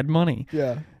making mad money.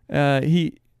 Yeah.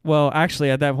 Actually,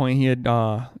 at that point, he had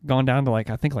gone down to I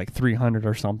think 300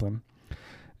 or something.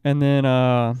 And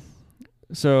then,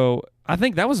 so I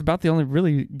think that was about the only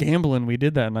really gambling we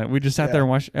did that night. We just sat there and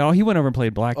watched. Oh, he went over and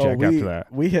played blackjack after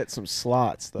that. We hit some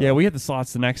slots, though. Yeah, we hit the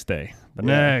slots the next day.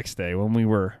 Next day when we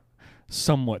were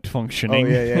somewhat functioning. Oh,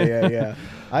 yeah.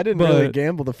 I didn't really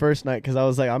gamble the first night because I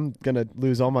was like, I'm going to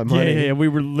lose all my money. Yeah, we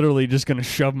were literally just going to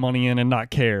shove money in and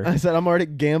not care. I said, I'm already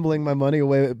gambling my money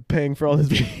away paying for all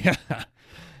this. Yeah.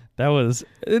 That was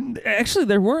actually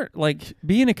there weren't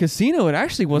being a casino. It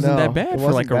actually wasn't that bad for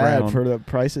a round for the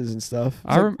prices and stuff.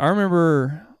 I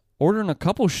remember ordering a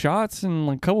couple shots and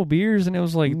a couple beers, and it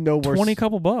was like no worse, 20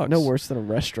 couple bucks. No worse than a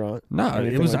restaurant. No,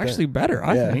 it was actually better,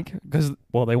 I think, because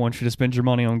they want you to spend your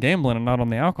money on gambling and not on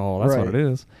the alcohol. That's what it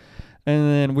is.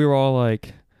 And then we were all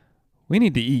like, we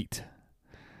need to eat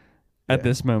at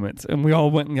this moment, and we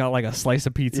all went and got a slice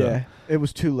of pizza. Yeah, it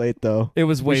was too late though. It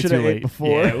was way too late. Ate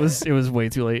before. Yeah, it was way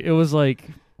too late. It was like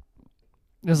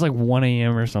 1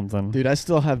 a.m. or something. Dude, I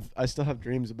still have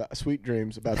sweet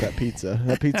dreams about that pizza.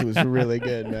 That pizza was really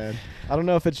good, man. I don't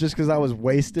know if it's just because I was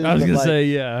wasted. I was gonna say,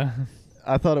 yeah.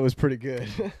 I thought it was pretty good.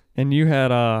 And you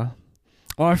had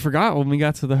I forgot when we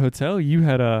got to the hotel, you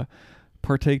had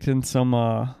partaked in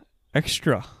some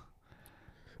extra.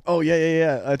 Oh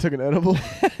yeah. I took an edible.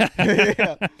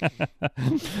 Yeah.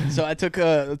 So I took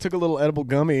a little edible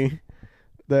gummy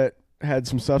that had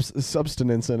some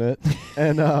substance in it,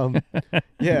 and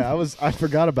I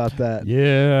forgot about that.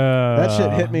 Yeah, that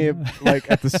shit hit me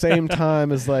at the same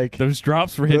time as those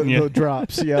drops were hitting you. The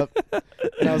drops, yep.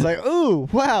 And I was like, ooh,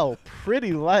 wow,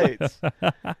 pretty lights.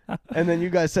 And then you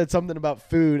guys said something about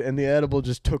food, and the edible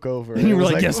just took over. And you were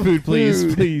like, yes, food, please,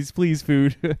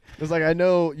 food. It was like, I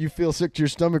know you feel sick to your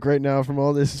stomach right now from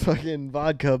all this fucking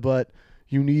vodka, but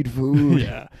you need food.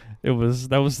 Yeah,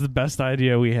 that was the best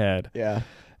idea we had. Yeah.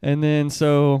 And then,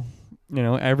 so,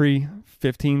 every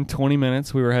 15, 20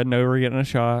 minutes, we were heading over, getting a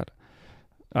shot.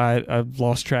 I've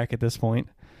lost track at this point.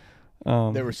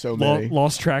 There were so many.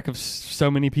 Lost track of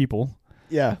so many people.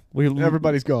 Yeah.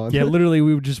 Everybody's gone. Yeah, literally,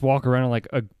 we would just walk around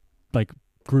in a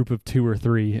group of 2 or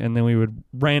 3, and then we would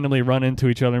randomly run into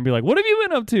each other and be like, what have you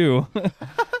been up to?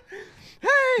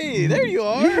 Hey, there you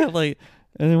are. Yeah,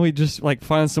 and then we just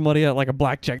find somebody at a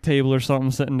blackjack table or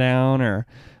something sitting down, or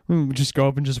we would just go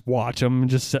up and just watch them,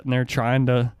 just sitting there trying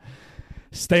to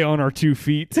stay on our 2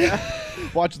 feet. Yeah.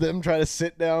 Watch them try to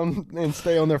sit down and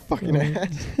stay on their fucking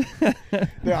ass.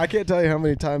 Yeah, I can't tell you how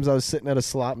many times I was sitting at a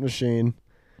slot machine,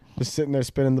 just sitting there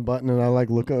spinning the button, and I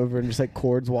look over and just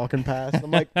Cords walking past.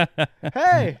 I'm like,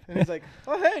 hey, and he's like,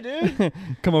 oh hey, dude,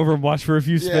 come over and watch for a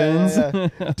few spins.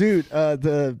 Yeah. Dude,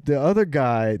 the other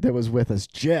guy that was with us,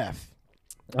 Jeff.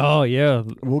 Oh yeah,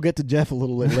 we'll get to Jeff a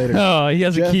little bit later. Oh, he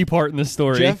has a key part in the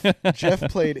story. Jeff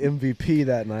played MVP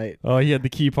that night. Oh, he had the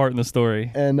key part in the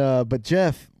story. And but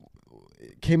Jeff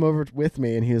came over with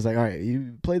me, and he was like, "All right,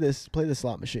 you play this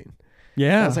slot machine."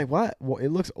 Yeah. And I was like, "What? Well, it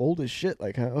looks old as shit."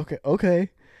 Okay.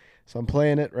 So I'm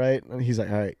playing it, right, and he's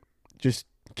like, "All right, just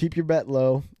keep your bet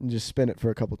low and just spin it for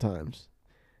a couple times."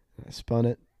 And I spun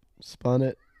it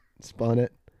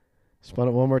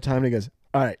one more time, and he goes,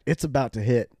 "All right, it's about to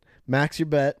hit. Max your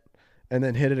bet, and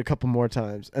then hit it a couple more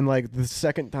times." And the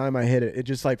second time I hit it, it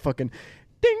just fucking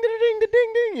ding ding ding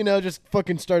ding ding, just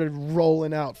fucking started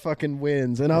rolling out fucking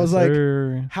wins. And I was like,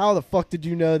 how the fuck did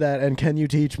you know that? And can you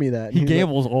teach me that? He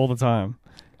gambles all the time.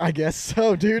 I guess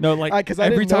so, dude. No, like because I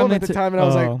every didn't know time him at they the ta- time, and I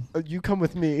was oh. like, "You come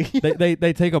with me."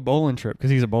 they take a bowling trip because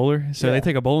he's a bowler. So Yeah. they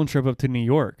take a bowling trip up to New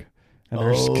York, and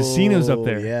there's casinos up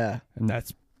there. Yeah, And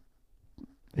he's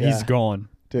Yeah. gone.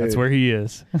 dude. That's where he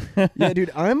is. Yeah,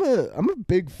 dude. I'm a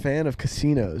big fan of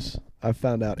casinos. I've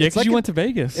found out. Yeah, It's because like you an- went to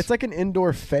Vegas. It's like an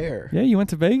indoor fair. Yeah, you went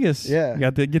to Vegas. Yeah. You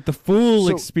got to get the full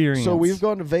So- experience. So we've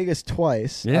gone to Vegas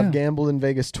twice. Yeah. I've gambled in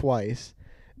Vegas twice.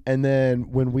 And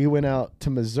then when we went out to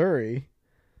Missouri,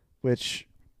 which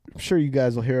I'm sure you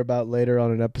guys will hear about later on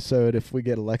an episode if we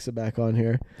get Alexa back on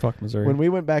here. Fuck Missouri. When we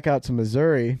went back out to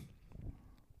Missouri,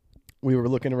 we were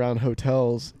looking around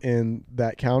hotels in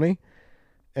that county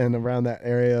and around that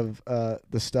area of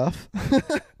the stuff.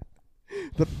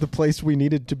 the place we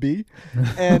needed to be.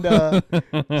 And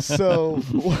so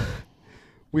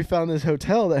we found this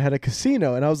hotel that had a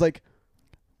casino, and I was like,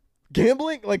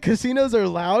 gambling? Like, casinos are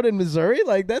allowed in Missouri?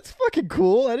 Like, that's fucking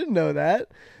cool. I didn't know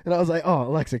that. And I was like, oh,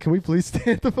 Alexa, can we please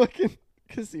stay at the fucking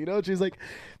casino? And she's like,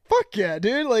 fuck yeah,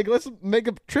 dude. Like, let's make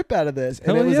a trip out of this.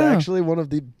 And Hell it was yeah. actually one of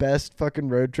the best fucking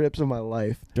road trips of my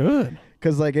life. Good.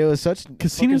 Because, like, it was such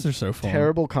Casinos fucking are so fun.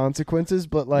 terrible consequences.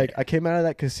 But, like, I came out of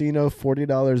that casino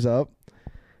 $40 up,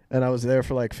 and I was there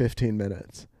for, like, 15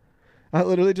 minutes. I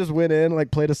literally just went in,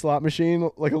 like, played a slot machine,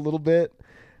 like, a little bit.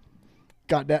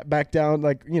 Got that back down,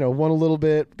 like, you know, won a little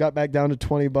bit, got back down to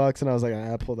 $20, and I was like,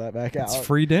 I pull that back It's out.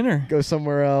 free dinner. Go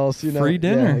somewhere else, you know. Free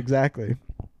dinner. Yeah, exactly.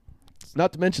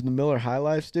 Not to mention the Miller High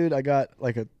Lifes, dude. I got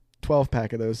like a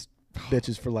 12-pack of those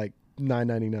bitches for like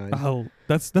 $9.99. Oh,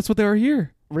 that's what they are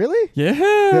here. Really? Yeah.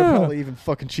 They're probably even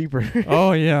fucking cheaper.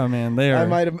 Oh yeah, man. They are.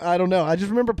 I don't know. I just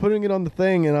remember putting it on the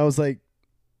thing, and I was like,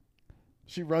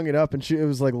 she rung it up, and it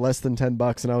was like less than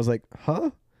 $10, and I was like,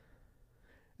 huh?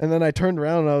 And then I turned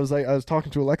around, and I was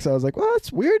talking to Alexa. I was like, well,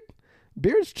 that's weird.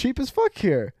 Beer's cheap as fuck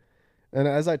here. And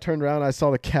as I turned around, I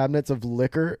saw the cabinets of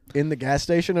liquor in the gas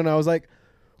station, and I was like,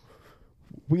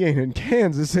 we ain't in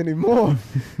Kansas anymore.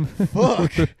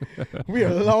 Fuck. We are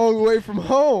a long way from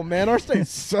home, man. Our state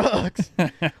sucks.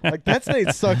 Like, that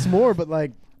state sucks more, but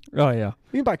like, Oh yeah.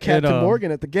 you can buy Captain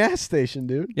Morgan at the gas station,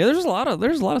 dude. Yeah. There's a lot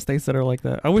of states that are like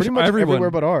that. I wish Pretty much everyone.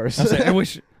 everywhere but ours. I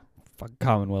wish. Fuck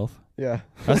Commonwealth. Yeah.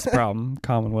 That's the problem.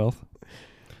 Commonwealth.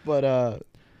 But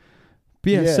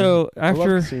yeah. yeah, So I love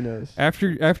after casinos.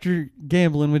 after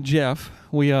gambling with Jeff,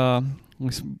 we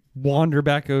wander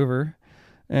back over,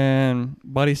 and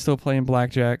Buddy's still playing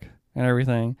blackjack and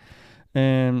everything,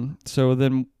 and so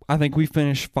then I think we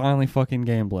finish finally fucking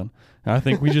gambling. I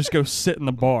think we just go sit in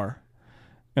the bar,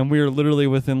 and we were literally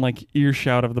within like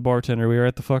earshot of the bartender. We were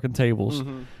at the fucking tables,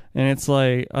 Mhm. and it's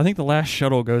like I think the last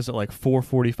shuttle goes at like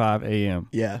 4:45 a.m.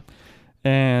 Yeah.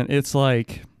 and it's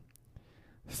like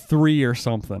 3 or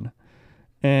something.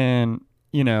 And,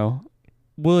 you know,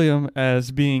 William,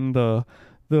 as being the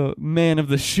man of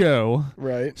the show,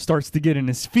 Right. starts to get in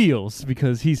his feels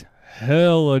because he's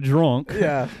hella drunk.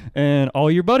 Yeah. And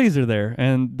all your buddies are there,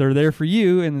 and they're there for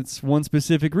you, and it's one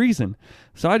specific reason.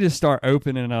 So I just start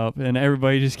opening up, and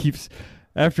everybody just keeps...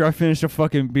 After I finish a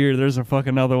fucking beer, there's a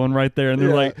fucking other one right there, and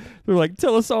they're like,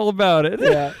 tell us all about it.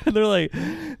 Yeah. And they're like,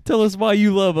 tell us why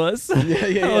you love us.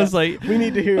 Yeah. I was like, we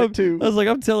need to hear it too. I was like,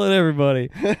 I'm telling everybody.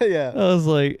 Yeah. I was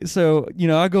like, so, you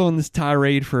know, I go on this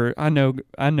tirade for, I know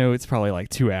it's probably like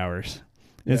 2 hours.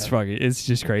 It's Yeah. fucking, it's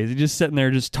just crazy. Just sitting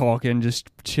there, just talking, just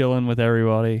chilling with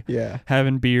everybody, Yeah.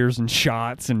 having beers and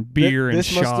shots and beer and this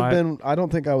shot. must have been, I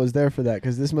don't think I was there for that,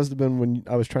 because this must have been when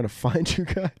I was trying to find you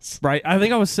guys. Right. I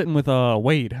think I was sitting with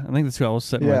Wade. I think that's who I was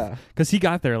sitting Yeah. with. Because he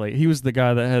got there late. He was the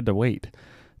guy that had to wait.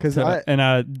 Because So, and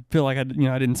I feel like I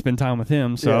didn't spend time with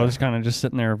him, so I Yeah. was kind of just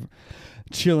sitting there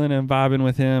chilling and vibing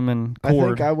with him and I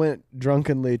Cord. think I went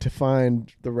drunkenly to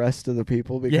find the rest of the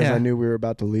people because Yeah. I knew we were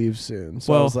about to leave soon.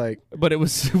 So I Well, was like, But it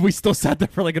was we still sat there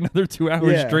for like another 2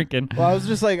 hours Yeah. drinking. well, I was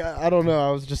just like, I don't know.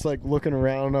 I was just like looking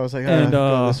around. And I was like, And,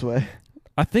 go this way.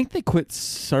 I think they quit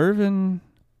serving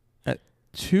at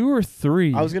 2 or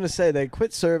 3. I was going to say they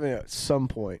quit serving at some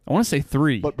point. I want to say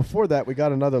 3. But before that, we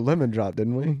got another lemon drop,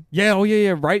 didn't we? yeah, oh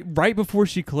yeah. Right before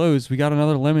she closed, we got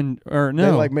another lemon. Or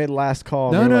no, They like made last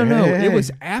call. no, and they no, were no. like, hey, It hey.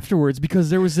 was afterwards because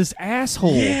there was this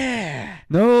asshole. Yeah.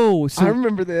 No, so I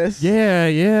remember this.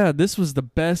 yeah. This was the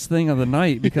best thing of the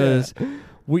night because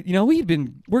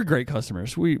we're great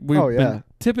customers. We've been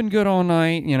tipping good all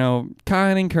night. You know,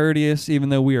 kind and courteous, even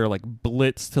though we are like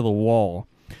blitzed to the wall.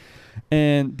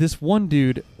 And this one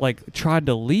dude like tried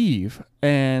to leave,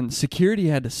 and security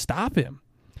had to stop him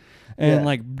and Yeah.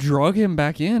 like drug him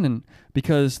back in, and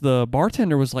because the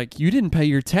bartender was like, "You didn't pay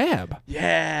your tab,"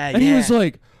 Yeah. and he was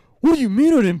like, "What do you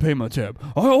mean I didn't pay my tab?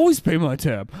 I always pay my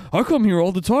tab. I come here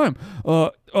all the time.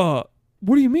 What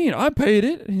do you mean? I paid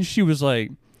it." And she was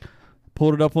like,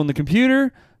 pulled it up on the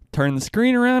computer, turned the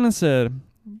screen around and said,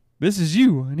 "This is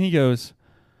you." And he goes,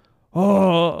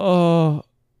 all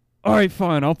right,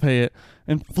 fine, I'll pay it.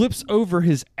 And flips over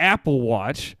his Apple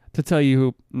Watch to tell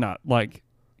you, not like,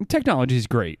 technology is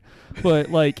great, but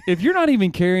like, if you're not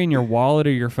even carrying your wallet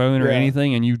or your phone or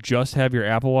anything and you just have your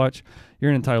Apple Watch, you're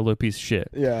an entitled little piece of shit.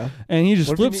 Yeah. And he just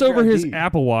What if you flips need your over his ID?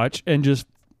 Apple Watch and just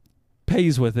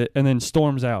pays with it and then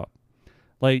storms out.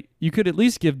 Like, you could at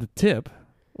least give the tip.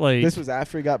 Like, This was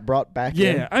after he got brought back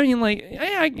in. yeah, I mean, like,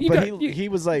 yeah, He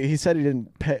was like, he said he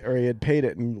didn't pay, or he had paid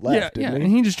it and left, yeah, didn't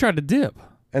and he? he just tried to dip.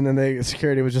 And then the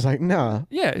security was just like, nah.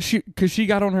 Yeah, because she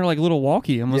got on her like little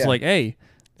walkie and was Yeah. like, "Hey,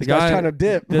 This guy's trying to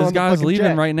dip. This on the guy's fucking leaving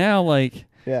jet." right now. Like,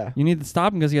 Yeah. you need to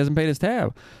stop him because he hasn't paid his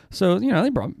tab." So they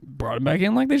brought him back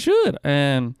in like they should,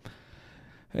 and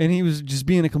he was just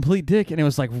being a complete dick. And it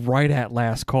was like right at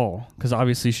last call because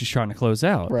obviously she's trying to close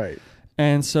out, Right.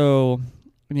 and so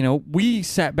we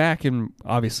sat back and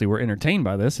obviously we're entertained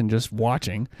by this and just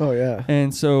watching. Oh, yeah.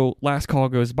 And so last call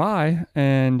goes by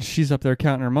and she's up there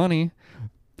counting her money,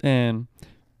 and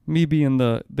me being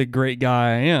the great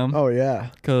guy I am, Oh, yeah.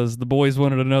 because the boys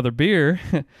wanted another beer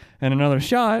and another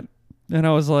shot, and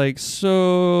I was like,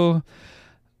 "So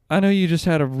I know you just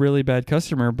had a really bad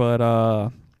customer, but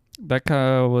that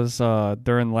guy was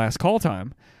during the last call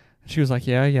time." She was like,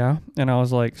 yeah, and I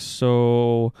was like,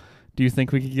 "So do you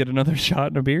think we could get another shot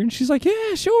and a beer?" And she's like,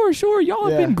 "Yeah, sure. Y'all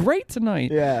have Yeah. been great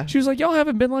tonight." Yeah. She was like, "Y'all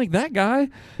haven't been like that guy."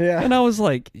 Yeah. And I was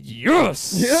like,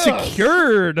 yes, Yes.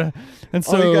 secured. And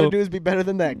so all you got to do is be better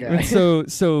than that guy. and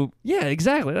so yeah,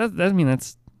 exactly.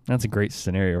 That's a great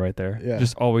scenario right there. Yeah.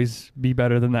 Just always be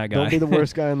better than that guy. Don't be the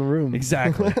worst guy in the room.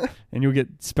 Exactly. And you'll get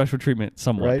special treatment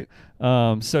somewhat.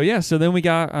 Right. So then we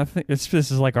got, I think this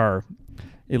is like our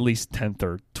at least 10th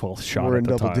or 12th shot We're at in the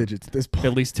double time. digits at this point.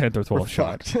 At least 10th or 12th We're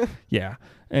shot. fucked. Yeah.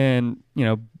 And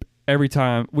every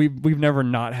time we've never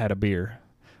not had a beer,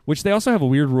 which they also have a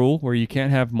weird rule where you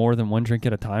can't have more than one drink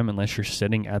at a time unless you're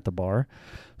sitting at the bar.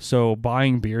 So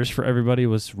buying beers for everybody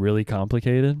was really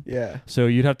complicated. Yeah. So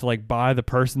you'd have to like buy the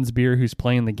person's beer who's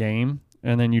playing the game,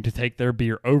 and then you'd take their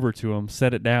beer over to them,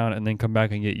 set it down, and then come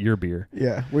back and get your beer.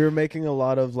 Yeah. We were making a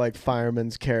lot of like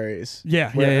fireman's carries.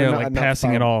 Yeah, Where- like not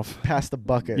passing it fire- off, Past the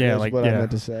bucket. Yeah, is like, what I yeah.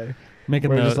 meant to say. making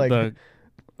We're the just like-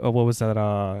 what was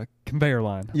that conveyor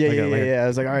line? Yeah, Like a- yeah, like a- yeah. I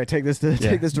was like, all right, take this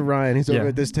to Ryan. He's over Yeah.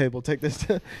 at this table. Take this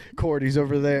to Cord. He's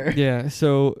over there. Yeah.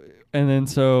 So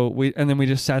we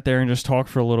just sat there and just talked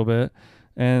for a little bit,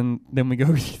 and then we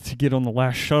go to get on the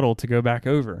last shuttle to go back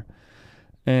over.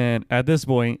 And at this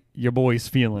point, your boy's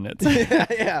feeling it.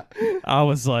 Yeah. I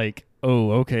was like,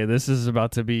 "Oh, okay, this is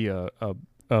about to be a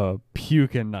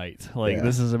puking night. Like Yeah.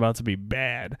 this is about to be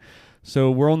bad."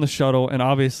 So we're on the shuttle, and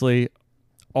obviously,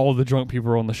 all the drunk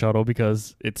people are on the shuttle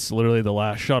because it's literally the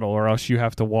last shuttle, or else you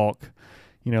have to walk,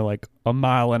 like a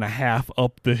mile and a half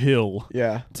up the hill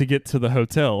Yeah. to get to the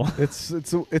hotel. It's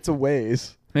a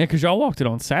ways. Man, because y'all walked it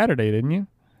on Saturday, didn't you?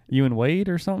 You and Wade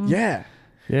or something? Yeah.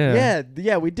 Yeah.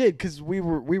 Yeah, we did because we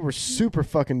were super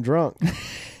fucking drunk.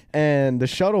 And the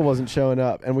shuttle wasn't showing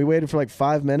up, and we waited for like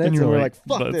 5 minutes, And and you were we're like,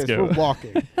 like, "Fuck "Let's this, go." we're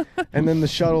walking." And then the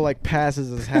shuttle like passes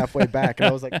us halfway back, and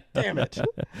I was like, "Damn it,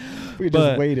 we just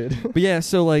But- waited." But yeah,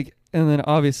 so like, and then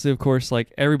obviously, of course,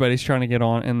 like everybody's trying to get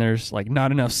on, and there's like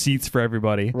not enough seats for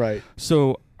everybody. Right.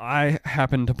 So I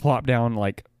happened to plop down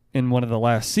like in one of the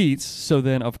last seats. So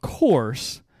then, of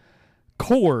course,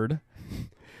 Cord,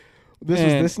 This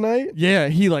And- was this night. yeah,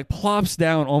 he like plops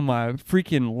down on my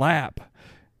freaking lap,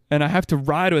 and I have to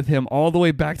ride with him all the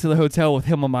way back to the hotel with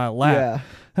him on my lap. Yeah.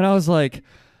 And I was like,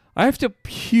 I have to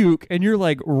puke, and you're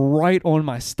like right on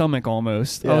my stomach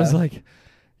almost. I was Yeah. like,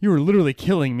 you were literally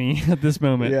killing me at this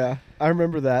moment. Yeah, I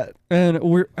remember that. And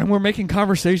we're making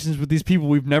conversations with these people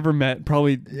we've never met,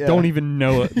 probably Yeah. don't even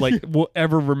know it. Like we'll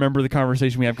ever remember the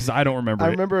conversation we have because I don't remember I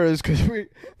it. remember it was because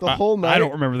the whole night. I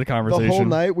don't remember the The conversation. whole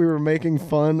night we were making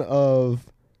fun of,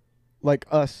 like,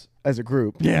 us as a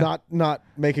group. Yeah. Not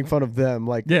making fun of them,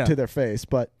 like, Yeah. to their face,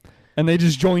 but And they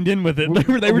just joined in with it.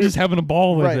 They were just having a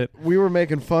ball with right. it. We were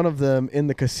making fun of them in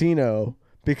the casino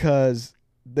because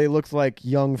they looked like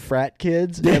young frat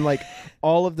kids, and like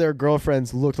all of their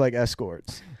girlfriends looked like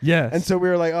escorts. Yes. And so we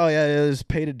were like, "Oh yeah, there's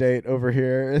pay to date over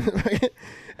here."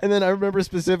 And then I remember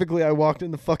specifically, I walked in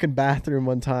the fucking bathroom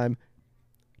one time,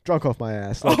 drunk off my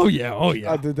ass. Like, oh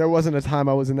yeah. there wasn't a time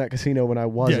I was in that casino when I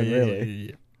wasn't really.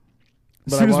 Yeah.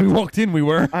 But As soon I as we walked- walked in, we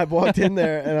were. I walked in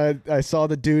there and I saw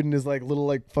the dude in his like little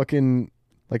like fucking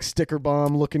like sticker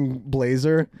bomb looking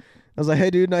blazer. I was like, "Hey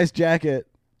dude, nice jacket."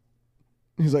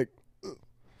 He's like,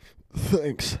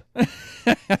 thanks.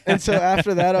 And so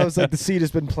after that, I was like, the seed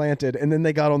has been planted. And then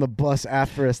they got on the bus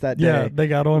after us that day. Yeah, they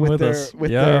got on with their, us.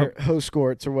 With Yep. their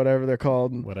hoscorts or whatever they're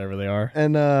called. Whatever they are.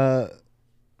 And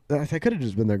they could have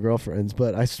just been their girlfriends,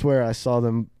 but I swear I saw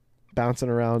them bouncing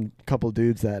around a couple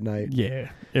dudes that night. Yeah,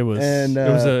 it was. And,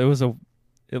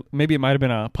 maybe it might have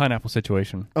been a pineapple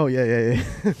situation. Oh, yeah.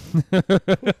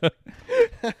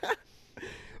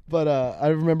 But I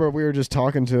remember we were just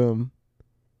talking to him,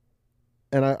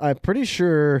 and I'm pretty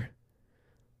sure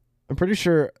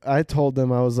I told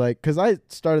them, I was like, because I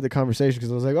started the conversation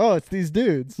because I was like, oh, it's these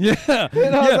dudes. Yeah.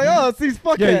 And I was like, oh, it's these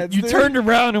fuckheads. Yeah, you dude. turned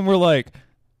around and were like,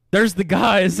 there's the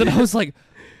guys. And I was like,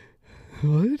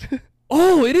 What?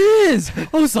 oh, it is.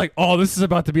 I was like, oh, this is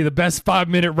about to be the best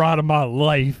 5-minute ride of my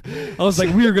life. I was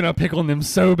like, we are going to pick on them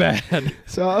so bad.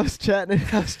 So I was chatting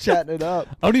it up.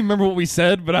 I don't even remember what we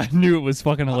said, but I knew it was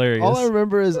fucking hilarious. All I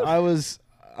remember is I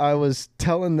was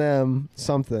telling them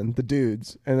something, the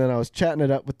dudes, and then I was chatting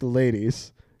it up with the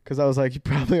ladies because I was like, you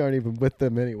probably aren't even with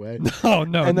them anyway. Oh,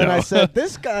 no, And then no. I said,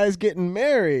 this guy's getting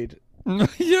married.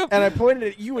 Yep. And I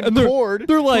pointed at you and And they're- Cord.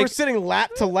 they're who like- were sitting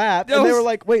lap to lap, That and they was- were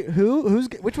like, "Wait,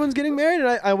 which one's getting married?"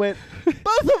 And I went,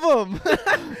 "Both of them."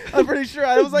 I'm pretty sure.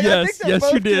 I was like, "I think Yes, they're yes,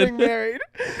 both you did. getting married."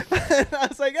 And I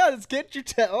was like, "Oh, can't you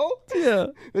tell? Yeah.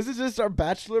 This is just our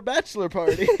bachelor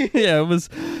party." Yeah, it was.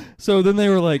 So then they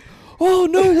were like, oh,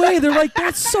 no way. They're like,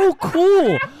 that's so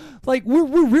cool. Like,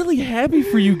 we're really happy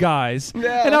for you guys.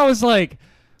 Yeah. And I was like,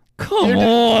 come Dude,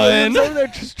 on. they're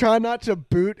just trying not to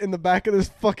boot in the back of this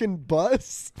fucking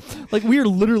bus. Like, we were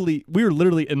literally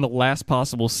in the last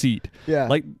possible seat. Yeah.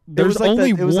 Like, there's like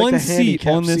only it was like one the seat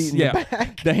handicap on this. seat in the Yeah.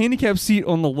 back. The handicap seat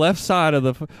on the left side of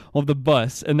the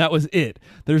bus, and that was it.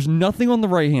 There's nothing on the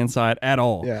right hand side at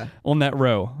all. Yeah. On that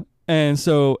row.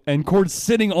 And Cord's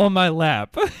sitting on my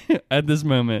lap at this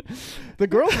moment. The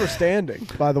girls were standing,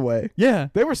 by the way. Yeah.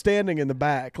 They were standing in the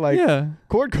back. Like, Yeah.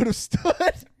 Cord could have stood.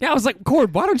 Yeah, I was like,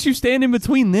 Cord, why don't you stand in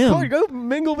between them? Cord, go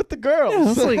mingle with the girls. Yeah, I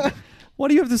was like, why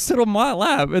do you have to sit on my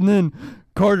lap? And then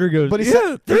Carter goes, But he yeah,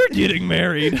 said- they're getting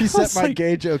married. He I set was my like,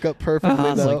 gay joke up perfectly,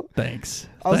 I was though. like, thanks.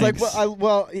 I was Thanks.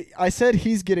 like, I said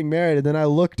he's getting married, and then I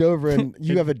looked over, and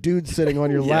you have a dude sitting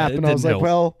on your Yeah, lap, it and I was didn't like, help.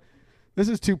 well, this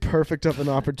is too perfect of an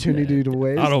opportunity to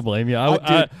waste. I don't blame you.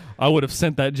 I would have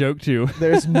sent that joke too.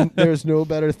 There's no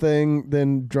better thing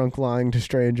than drunk lying to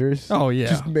strangers. Oh, yeah.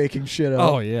 Just making shit up.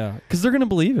 Oh, yeah. Because they're going to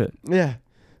believe it. Yeah.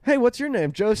 Hey, what's your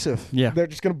name? Joseph. Yeah. They're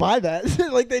just gonna buy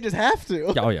that. Like they just have to.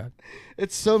 Oh, yeah.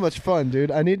 It's so much fun, dude.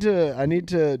 I need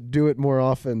to do it more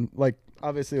often. Like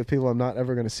obviously with people I'm not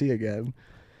ever gonna see again.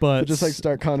 But Just like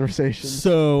start conversations.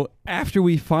 So after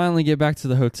we finally get back to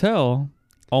the hotel,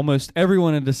 almost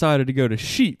everyone had decided to go to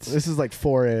Sheets. This is like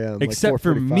 4 a.m. Except like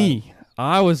for 4:45. me.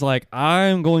 I was like,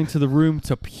 I'm going to the room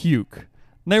to puke.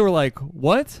 And they were like,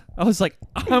 what? I was like,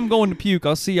 I'm going to puke.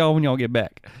 I'll see y'all when y'all get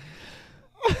back.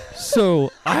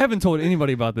 So I haven't told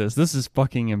anybody about this. This is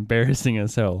fucking embarrassing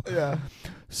as hell. Yeah.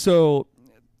 So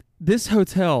this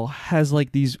hotel has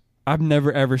like these, I've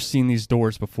never ever seen these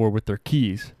doors before with their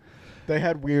keys. They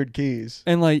had weird keys.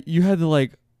 And like you had to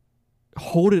like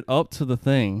hold it up to the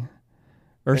thing.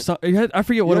 Or something. I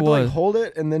forget what You it had to was. like hold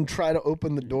it and then try to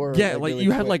open the door. Yeah, like really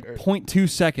you had quick, like or- 0.2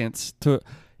 seconds to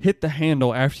hit the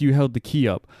handle after you held the key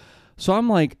up. So I'm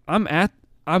like,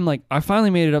 I finally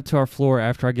made it up to our floor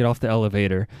after I get off the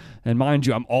elevator. And mind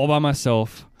you, I'm all by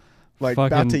myself. like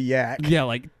fucking- about to yak. Yeah,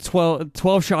 like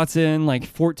 12 shots in, like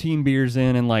 14 beers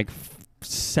in, and like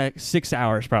 6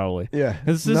 hours probably. Yeah.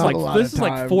 This is Not like a lot this of is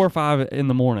like time. 4 or 5 in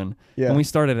the morning. Yeah. And we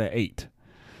started at 8.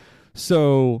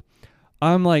 So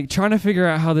I'm like trying to figure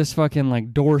out how this fucking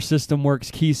like door system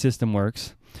works, key system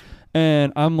works.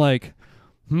 And I'm like,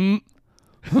 and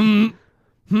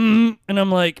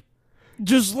I'm like,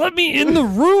 just let me in the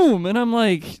room. And I'm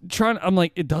like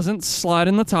it doesn't slide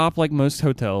in the top like most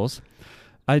hotels.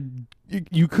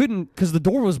 You couldn't, because the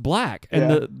door was black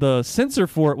and Yeah. the sensor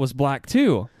for it was black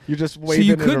too. You're just So waving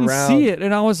you it couldn't around. see it.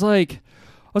 And I was like,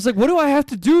 what do I have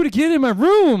to do to get in my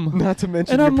room? Not to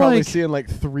mention And you're I'm probably like- seeing like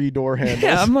 3 door handles.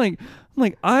 Yeah, I'm like,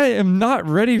 I am not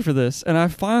ready for this. And I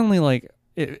finally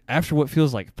after what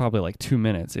feels like probably like 2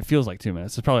 minutes, it feels like 2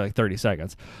 minutes. It's probably like 30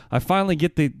 seconds. I finally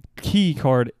get the key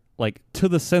card like to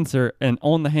the sensor and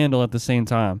on the handle at the same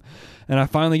time. And I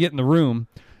finally get in the room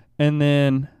and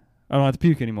then I don't have to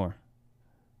puke anymore.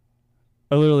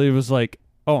 I literally was like,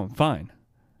 oh, I'm fine.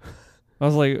 I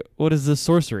was like, what is this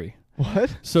sorcery?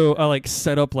 What? So I like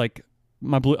set up like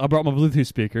I brought my Bluetooth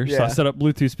speaker. So I Yeah. set up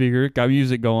Bluetooth speaker, got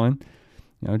music going,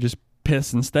 just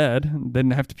piss instead.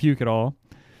 Didn't have to puke at all.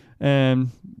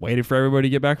 And waited for everybody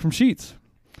to get back from Sheets.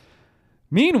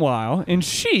 Meanwhile, in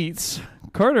Sheets,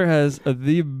 Carter has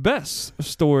the best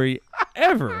story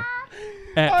ever.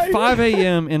 at 5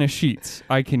 a.m. in a sheets.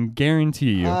 I can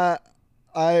guarantee you.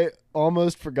 I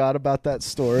almost forgot about that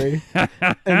story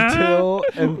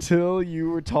until you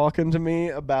were talking to me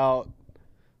about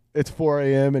it's 4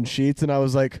 a.m. in sheets, and I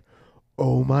was like,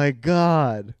 oh my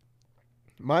God.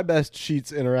 My best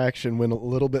sheets interaction went a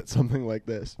little bit something like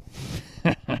this.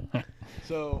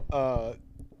 So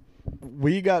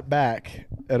we got back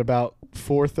at about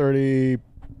 4:30.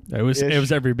 It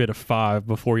was every bit of 5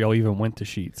 before y'all even went to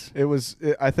sheets.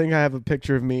 I think I have a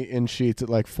picture of me in sheets at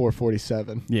like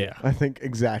 4:47. Yeah. I think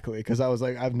exactly, because I was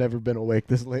like, I've never been awake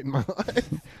this late in my life.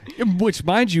 Which,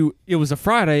 mind you, it was a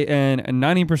Friday, and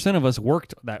 90% of us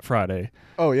worked that Friday.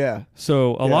 Oh, yeah.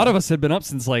 So a lot of us had been up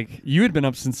since, like, you had been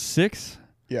up since 6.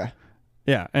 Yeah.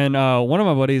 Yeah, and one of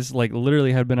my buddies, like,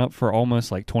 literally had been up for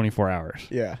almost, like, 24 hours.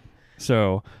 Yeah.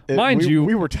 So, mind you.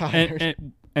 We were tired.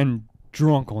 And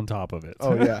drunk on top of it.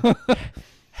 Oh, yeah.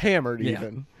 Hammered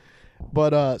even.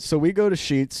 But so we go to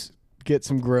Sheets, get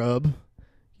some grub,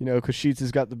 because Sheets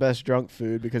has got the best drunk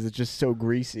food because it's just so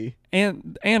greasy.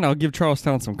 And I'll give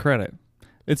Charlestown some credit.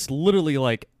 It's literally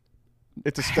like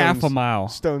it's a half a mile.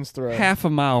 Stone's throw. Half a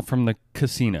mile from the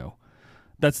casino.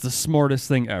 That's the smartest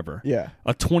thing ever. Yeah.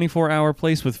 A 24-hour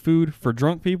place with food for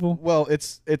drunk people? Well,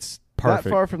 it's perfect. That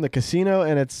far from the casino,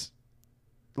 and it's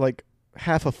like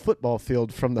half a football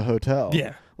field from the hotel.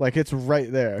 Yeah. Like, it's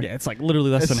right there. Yeah, it's like literally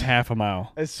less than half a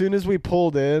mile. As soon as we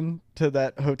pulled in to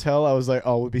that hotel, I was like,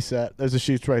 oh, we'll be set. There's a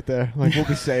Sheets right there. Like, we'll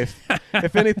be safe.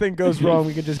 If anything goes wrong,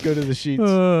 we can just go to the Sheets.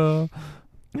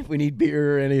 If we need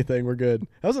beer or anything, we're good.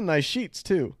 That was a nice Sheets,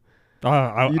 too.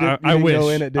 I didn't wish. Go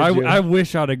in it, did you? I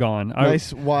wish I'd have gone.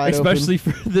 Nice, wide especially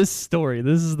open. for this story.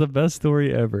 This is the best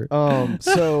story ever.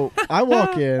 So I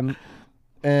walk in,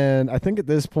 and I think at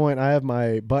this point I have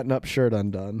my button-up shirt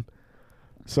undone.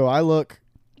 So I look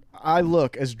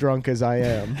as drunk as I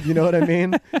am. You know what I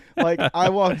mean? Like, I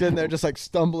walked in there just like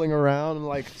stumbling around and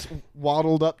like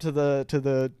waddled up to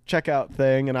the checkout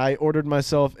thing, and I ordered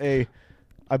myself I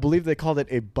believe they called it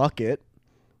a bucket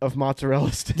of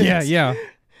mozzarella sticks. Yeah, yeah.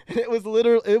 And it was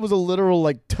a literal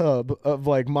like tub of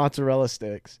like mozzarella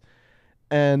sticks.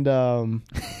 And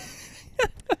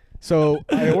so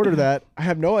I ordered that. I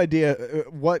have no idea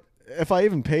what if I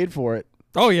even paid for it.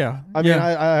 Oh yeah. I mean,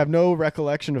 I have no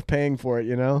recollection of paying for it,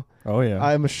 Oh yeah.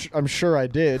 I'm sure I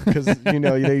did, because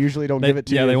they usually don't give it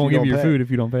to you. Yeah, they won't give you your pay. food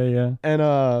if you don't pay, yeah. And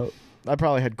I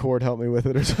probably had Cord help me with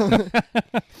it or something.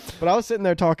 But I was sitting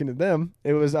there talking to them.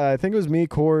 It was I think it was me,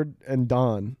 Cord, and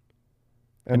Don.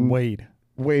 And Wade.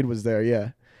 Wade was there,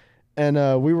 yeah.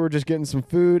 And we were just getting some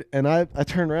food, and I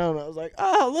turned around and I was like,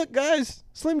 oh, look, guys,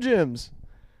 Slim Jims.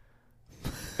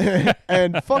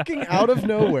 And fucking out of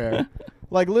nowhere,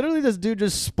 like, literally this dude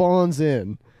just spawns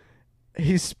in.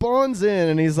 He spawns in,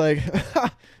 and he's like,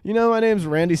 my name's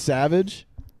Randy Savage.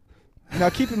 Now,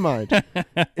 keep in mind,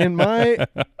 in my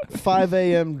 5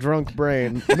 a.m. drunk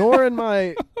brain, nor in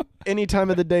my any time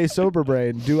of the day sober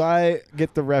brain, do I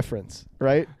get the reference,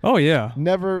 right? Oh, yeah.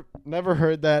 Never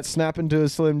heard that. Snap into a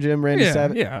Slim Jim, Randy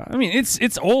Savage. Yeah, I mean,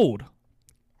 it's old.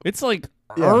 It's like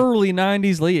early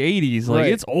 90s, late 80s. Like,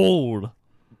 Right. It's old.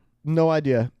 No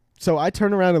idea. So I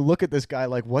turn around and look at this guy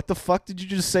like, what the fuck did you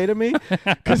just say to me?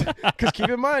 Because keep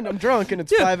in mind, I'm drunk and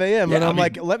it's 5 a.m. and I'm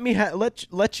like,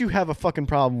 let you have a fucking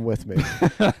problem with me.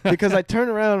 Because I turn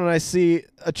around and I see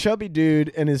a chubby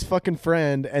dude and his fucking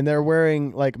friend, and they're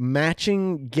wearing like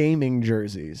matching gaming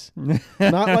jerseys.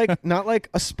 not like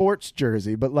a sports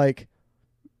jersey, but like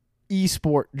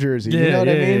e-sport jersey. You know what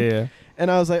I mean? Yeah.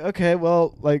 And I was like, okay,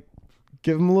 well, like,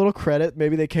 give them a little credit.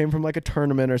 Maybe they came from like a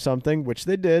tournament or something, which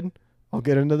they did. I'll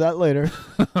get into that later.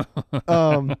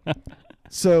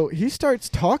 So he starts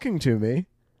talking to me,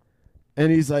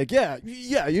 and he's like, yeah,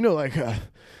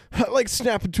 like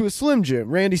snapping to a Slim Jim,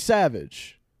 Randy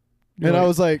Savage. And I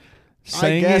was like,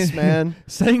 I guess, man.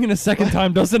 Saying it a second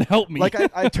time doesn't help me. Like,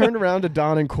 I turned around to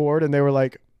Don and Cord, and they were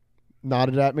like,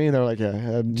 nodded at me, and they were like,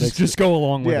 yeah. Just go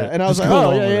along with it. And I was like,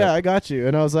 oh, yeah, I got you.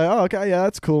 And I was like, oh, okay, yeah,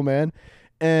 that's cool, man.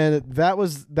 And that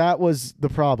was the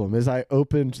problem, is I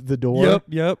opened the door.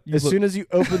 Yep. As soon as you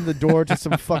open the door to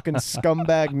some fucking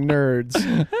scumbag nerds.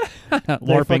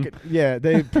 LARPing.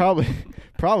 They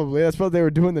probably that's what they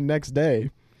were doing the next day.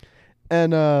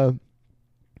 And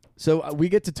so we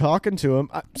get to talking to him.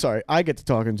 I get to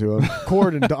talking to him.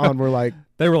 Cord and Don were like,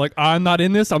 they were like, I'm not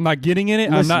in this. I'm not getting in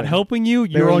it. I'm not helping you.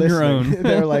 You're on your own.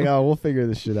 They were like, oh, we'll figure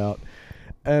this shit out.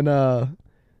 And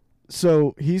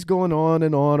so he's going on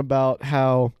and on about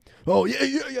how, oh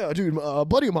yeah, dude, a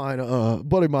buddy of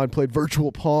mine played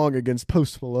virtual Pong against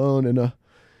Post Malone, and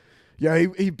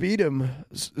he beat him,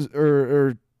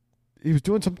 or he was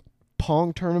doing some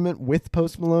Pong tournament with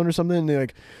Post Malone or something. And they're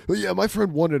like, oh, yeah, my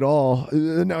friend won it all.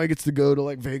 Now he gets to go to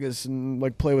like Vegas and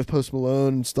like play with Post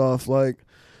Malone and stuff. Like,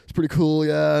 it's pretty cool,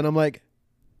 yeah. And I'm like,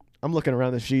 I'm looking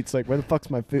around the sheets like, where the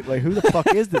fuck's my food? Like, who the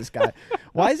fuck is this guy?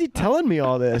 Why is he telling me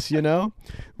all this, you know?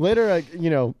 Later, like, you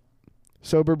know,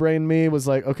 sober brain me was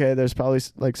like, okay, there's probably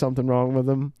like something wrong with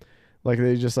him. Like,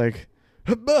 they just like,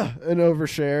 and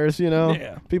overshares, you know?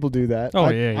 Yeah. People do that. Oh,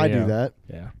 I do that.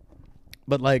 Yeah.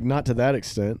 But like not to that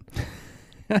extent.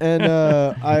 And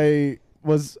I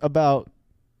was about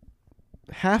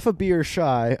half a beer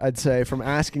shy, I'd say, from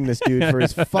asking this dude for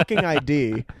his fucking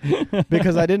ID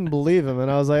because I didn't believe him.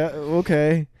 And I was like,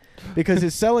 okay. Because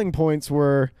his selling points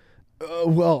were,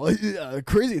 the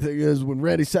crazy thing is when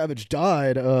Randy Savage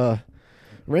died and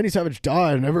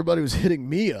everybody was hitting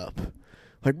me up.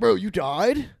 Like, bro, you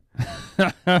died?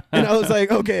 And I was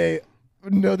like, okay,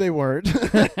 no, they weren't.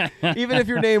 Even if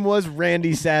your name was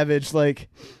Randy Savage, like,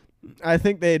 I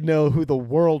think they'd know who the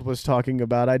world was talking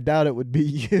about. I doubt it would be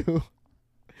you.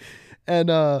 And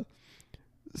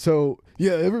so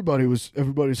yeah, everybody's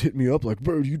hitting me up like,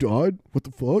 bro, you died? What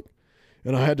the fuck?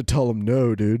 And I had to tell him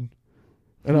no, dude.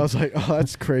 And I was like, oh,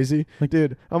 that's crazy. Like,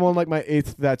 dude, I'm on like my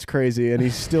 8th that's crazy, and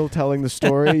he's still telling the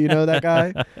story, you know that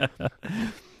guy?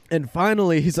 And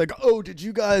finally he's like, oh, did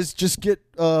you guys just get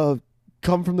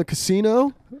come from the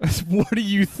casino? What do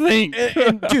you think?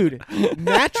 And dude,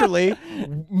 naturally,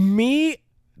 me,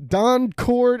 Don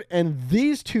Cord, and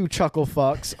these two chuckle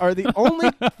fucks are the only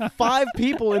 5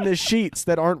 people in the sheets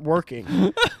that aren't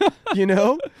working. You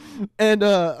know? And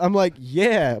I'm like,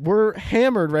 yeah, we're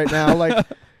hammered right now. Like,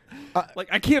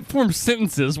 I can't form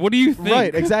sentences. What do you think?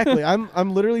 Right, exactly. I'm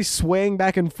literally swaying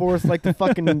back and forth like the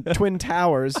fucking Twin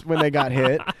Towers when they got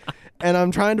hit. And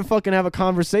I'm trying to fucking have a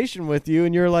conversation with you,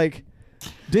 and you're like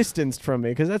distanced from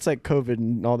me, because that's like COVID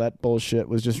and all that bullshit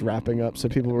was just wrapping up. So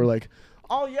people were like,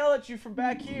 I'll yell at you from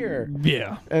back here.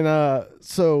 Yeah. And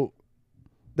so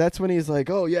that's when he's like,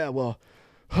 oh yeah, well,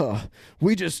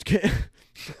 we just came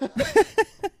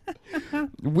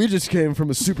from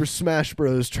a Super Smash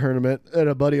Bros tournament at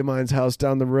a buddy of mine's house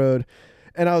down the road.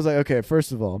 And I was like, okay,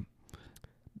 first of all,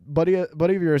 buddy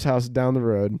of yours house down the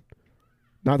road,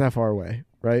 not that far away,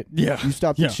 right? Yeah. You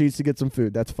stopped at Sheets to get some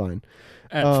food. That's fine.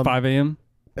 At 5 a.m.?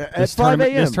 At 5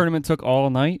 a.m. This tournament took all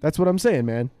night? That's what I'm saying,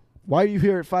 man. Why are you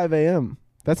here at 5 a.m.?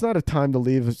 That's not a time to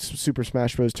leave a Super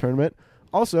Smash Bros tournament.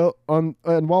 Also, and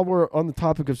while we're on the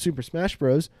topic of Super Smash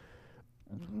Bros,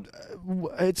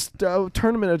 it's a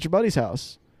tournament at your buddy's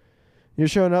house. You're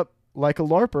showing up like a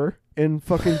LARPer in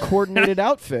fucking coordinated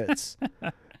outfits.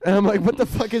 And I'm like, what the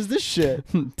fuck is this shit?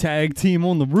 Tag team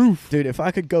on the roof. Dude, if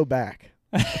I could go back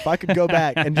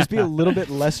and just be a little bit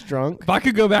less drunk. If I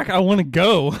could go back, I want to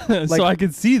go so I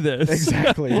could see this.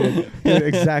 Exactly, dude,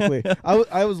 exactly.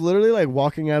 I was literally like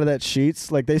walking out of that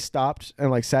Sheets, like they stopped and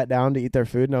like sat down to eat their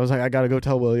food, and I was like, I gotta go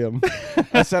tell William.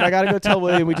 I said, I gotta go tell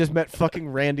William we just met fucking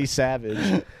Randy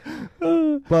Savage.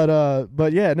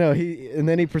 But yeah, no,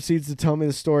 then he proceeds to tell me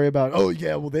the story about, oh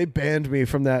yeah, well they banned me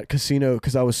from that casino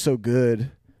because I was so good.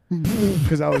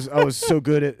 Because I was so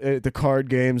good at the card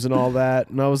games and all that.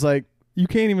 And I was like, you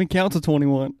can't even count to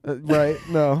 21. Right?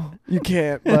 No, you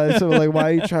can't. But so like,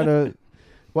 why are you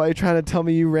trying to tell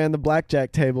me you ran the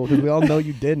blackjack table? Because we all know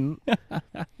you didn't.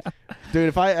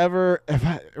 Dude,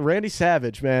 Randy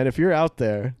Savage, man, if you're out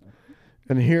there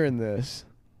and hearing this,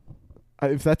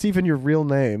 if that's even your real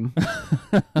name,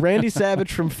 Randy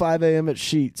Savage from 5 a.m. at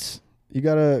Sheets, you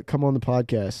gotta come on the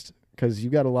podcast. Because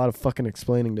you got a lot of fucking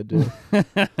explaining to do.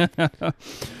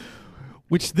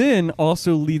 Which then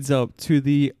also leads up to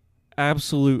the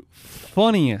absolute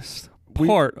funniest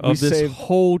part of this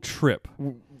whole trip.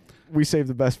 We saved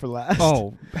the best for last.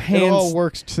 Oh, it all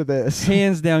works to this.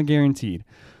 Hands down guaranteed.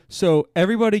 So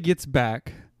everybody gets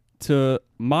back to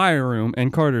my room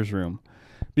and Carter's room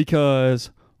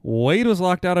because Wade was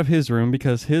locked out of his room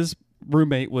because his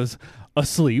roommate was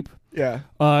asleep. Yeah.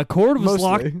 Cord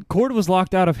was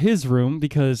locked out of his room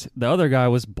because the other guy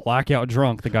was blackout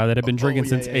drunk, the guy that had been drinking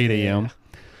since 8 a.m. Yeah.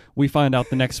 We find out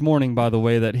the next morning, by the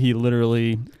way, that he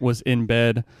literally was in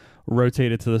bed,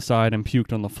 rotated to the side, and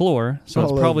puked on the floor. So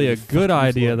it's probably a good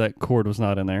idea that Cord was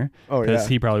not in there. Oh, yeah. Because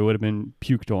he probably would have been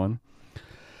puked on.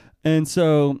 And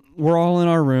so we're all in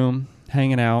our room,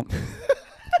 hanging out.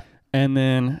 And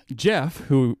then Jeff,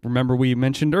 who, remember we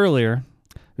mentioned earlier,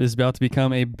 is about to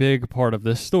become a big part of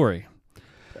this story.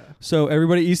 Yeah. So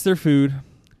everybody eats their food.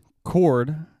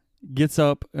 Cord gets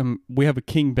up, and we have a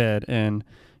king bed, and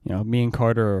me and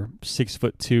Carter are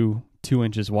 6'2", 2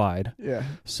 inches wide. Yeah.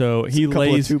 So he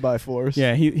lays 2x4s.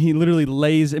 Yeah, he literally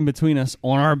lays in between us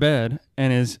on our bed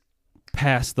and is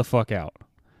passed the fuck out.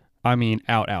 I mean,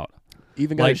 out.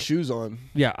 Even got his shoes on.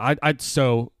 Yeah,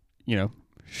 so,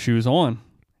 shoes on,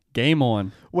 game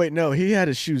on. Wait, no, he had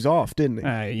his shoes off, didn't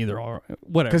he? Either or,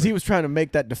 whatever. Because he was trying to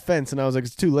make that defense, and I was like,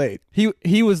 it's too late.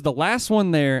 He was the last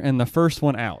one there and the first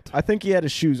one out I think he had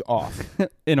his shoes off.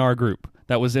 in our group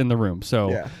that was in the room.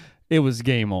 So Yeah. it was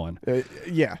game on.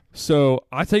 Yeah. So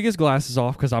I take his glasses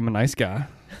off because I'm a nice guy.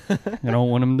 I don't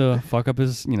want him to fuck up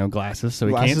his glasses, so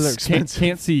Glasses are he expensive.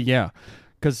 can't see. Yeah,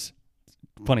 because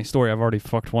funny story, I've already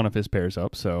fucked one of his pairs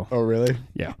up. So Oh, really?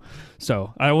 yeah,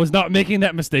 so I was not making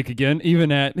that mistake again.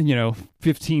 Even at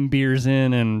 15 beers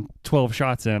in and 12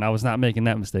 shots in, I was not making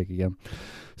that mistake again.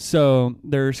 So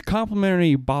there's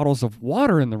complimentary bottles of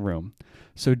water in the room.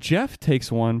 So Jeff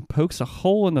takes one, pokes a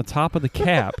hole in the top of the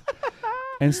cap,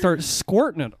 and starts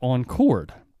squirting it on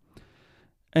Cord.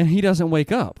 And he doesn't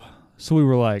wake up. So we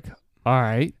were like, all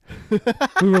right.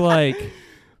 We were like,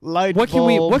 Light what can bulb.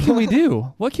 we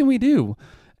do? What can we do?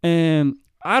 And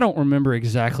I don't remember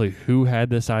exactly who had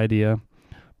this idea,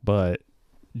 but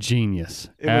genius.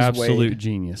 It was Absolute Wade.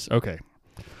 genius. Okay.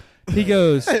 He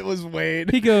goes, It was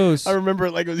Wade. he goes, I remember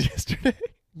it like it was yesterday.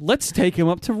 let's take him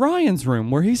up to Ryan's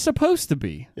room where he's supposed to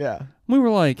be. Yeah. We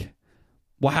were like,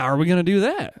 well, how are we going to do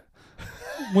that?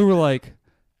 We were like,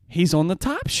 he's on the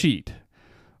top sheet.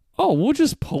 Oh, we'll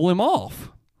just pull him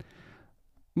off.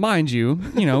 Mind you,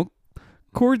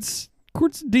 Cord's a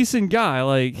decent guy,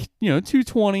 like,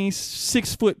 220,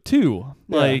 6'2",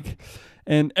 Yeah. like,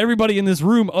 and everybody in this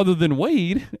room other than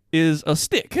Wade is a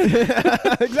stick.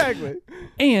 Exactly.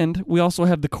 And we also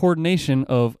have the coordination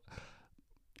of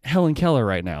Helen Keller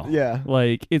right now. Yeah.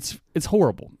 Like, it's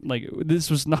horrible. Like, this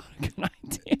was not a good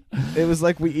idea. It was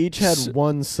like we each had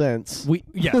 1 cent.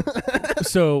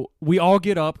 So we all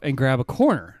get up and grab a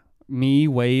corner. Me,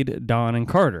 Wade, Don, and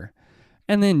Carter.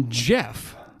 And then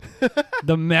Jeff,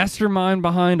 the mastermind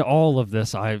behind all of this,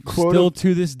 still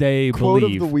to this day Quote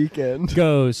believe, of the weekend.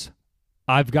 goes,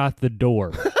 I've got the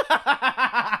door.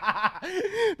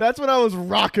 That's when I was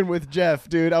rocking with Jeff,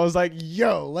 dude. I was like,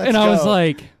 yo, let's And go. I was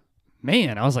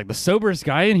like, the soberest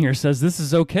guy in here says this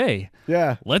is okay.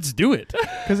 Yeah. Let's do it.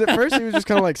 Because at first he was just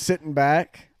kind of like sitting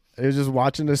back. He was just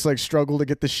watching us like struggle to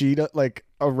get the sheet like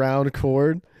around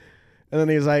Cord. And then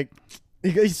he was like,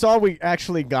 he saw we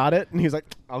actually got it, and he was like,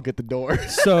 I'll get the door.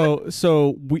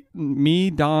 So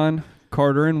me, Don,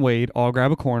 Carter, and Wade all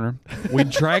grab a corner. We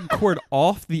drag Cord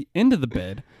off the end of the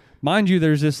bed. Mind you,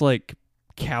 there's this like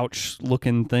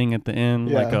couch-looking thing at the end,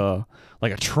 Yeah.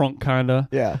 like a trunk kind of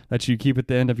Yeah. that you keep at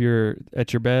the end of your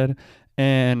bed.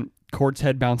 And Cord's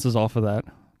head bounces off of that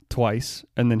twice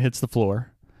and then hits the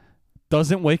floor.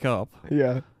 Doesn't wake up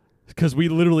Yeah. because we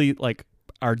literally like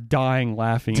are dying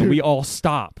laughing, Dude. and we all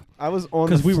stop. I was on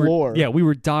the we floor. we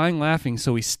were dying laughing,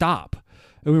 so we stop,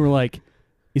 and we were like,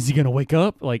 "Is he gonna wake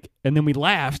up?" Like, and then we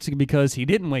laughed because he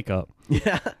didn't wake up.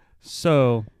 Yeah.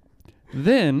 So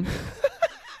then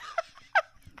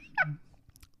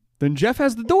Jeff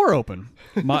has the door open.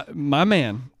 My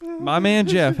man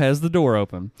Jeff has the door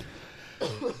open,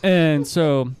 and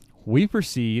so we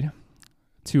proceed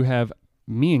to have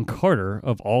me and Carter,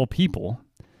 of all people,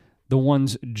 the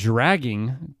ones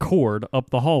dragging Cord up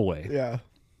the hallway. Yeah.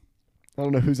 I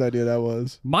don't know whose idea that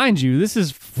was. Mind you, this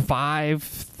is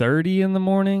 5:30 in the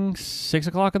morning, 6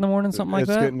 o'clock in the morning, something like It's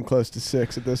that. getting close to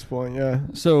 6 at this point, yeah.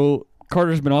 So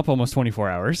Carter's been up almost 24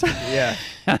 hours. Yeah.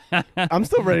 I'm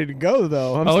still ready to go,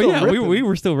 though. I'm Oh still yeah, ripping. we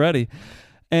were still ready.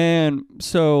 And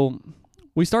so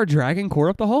we start dragging Cord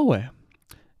up the hallway.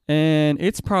 And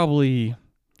it's probably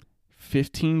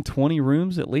 15, 20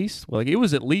 rooms at least. Like, it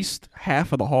was at least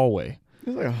half of the hallway. It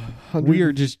was like 100, We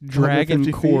are just dragging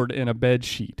 150 Cord in a bed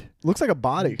sheet. Looks like a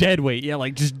body. Dead weight. Yeah,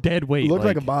 like just dead weight. Looked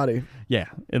like a body. Yeah,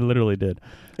 it literally did.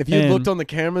 If you had And- looked on the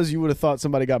cameras, you would have thought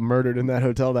somebody got murdered in that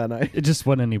hotel that night. It just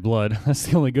wasn't any blood. That's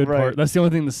the only good Right. part. That's the only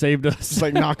thing that saved us. Just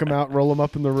like knock them out, roll them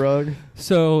up in the rug.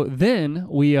 So then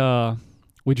we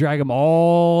drag him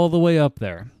all the way up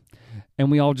there, and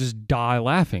we all just die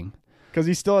laughing. Because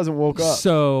he still hasn't woke up.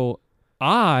 So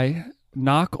I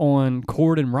knock on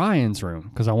Cord and Ryan's room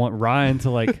because I want Ryan to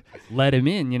like let him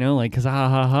in, like because ha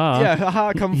ha ha. Yeah,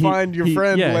 haha, come find your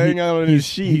friend yeah, laying out on his he's-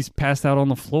 sheet. He's passed out on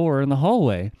the floor in the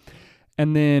hallway.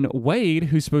 And then Wade,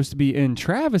 who's supposed to be in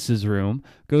Travis's room,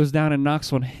 goes down and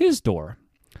knocks on his door.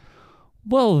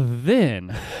 Well,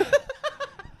 then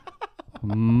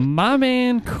my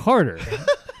man Carter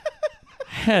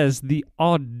has the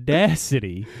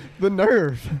audacity The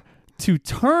nerve. to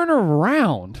turn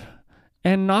around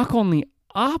and knock on the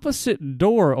opposite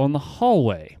door on the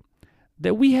hallway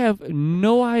that we have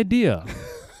no idea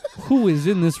who is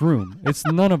in this room. It's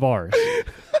none of ours.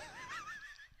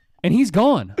 And he's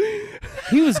gone.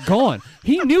 He was gone.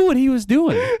 He knew what he was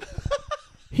doing.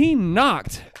 He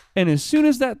knocked And as soon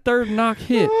as that third knock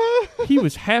hit, he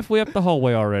was halfway up the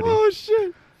hallway already. Oh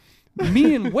shit!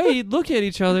 Me and Wade look at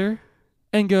each other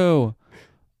and go,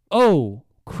 "Oh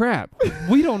crap,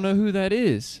 we don't know who that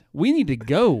is. We need to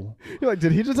go." You're like,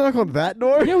 did he just knock on that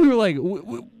door? Yeah, we were like,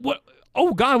 "What?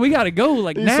 Oh God, we gotta go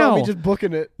like You now." saw me just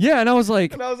booking it, Yeah, and I was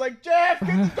like, and I was like, Jeff,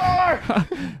 get the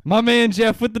door. "My man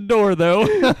Jeff with the door though."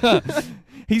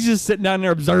 He's just sitting down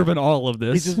there observing all of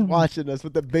this. He's just watching us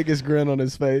with the biggest grin on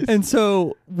his face. And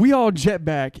so we all jet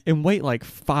back and wait like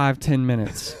 5-10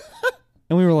 minutes.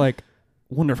 And we were like,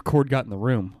 wonder if Cord got in the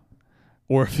room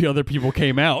or if the other people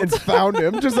came out. and found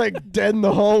him just like dead in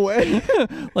the hallway.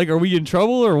 Like, are we in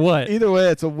trouble or what? Either way,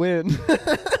 it's a win.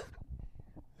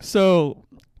 So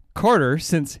Carter,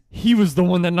 since he was the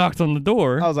one that knocked on the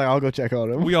door, I was like, I'll go check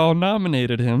on him. we all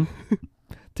nominated him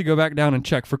to go back down and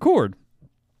check for Cord.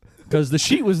 Because the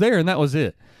sheet was there and that was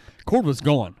it. Cord was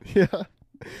gone. Yeah.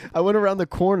 I went around the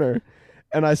corner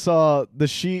and I saw the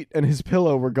sheet and his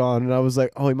pillow were gone, and I was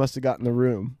like, oh, he must have got in the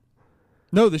room.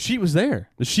 No, the sheet was there.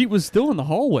 The sheet was still in the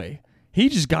hallway. He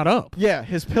just got up. Yeah,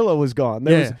 his pillow was gone.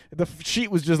 The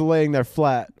sheet was just laying there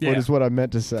flat, Yeah. is what I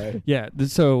meant to say. Yeah,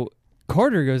 so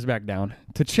Carter goes back down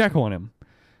to check on him.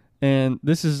 And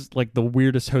this is like the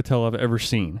weirdest hotel I've ever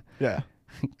seen. Yeah.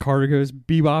 Carter goes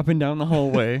bebopping down the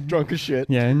hallway. Drunk as shit.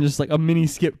 Yeah, and just like a mini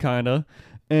skip kind of.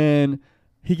 And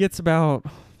he gets about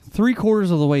 3/4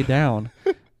 of the way down.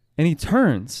 And he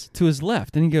turns to his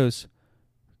left and he goes,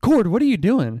 "Cord, what are you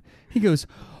doing?" He goes,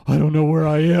 "I don't know where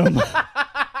I am."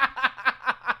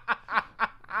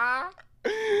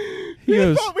 He You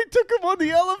goes, thought we took him on the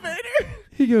elevator?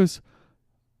 he goes,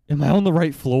 "Am I on the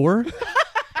right floor?"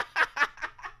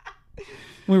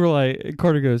 We were like,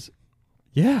 Carter goes,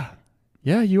 Yeah,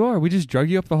 you are. We just drug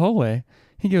you up the hallway."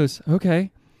 He goes,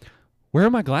 "Okay, where are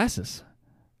my glasses?"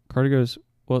 Carter goes,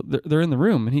 "Well, they're in the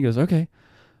room." And he goes, "Okay.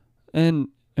 And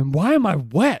why am I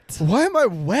wet?" Why am I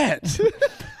wet?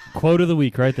 Quote of the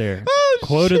week right there. Oh,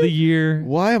 Quote of the year.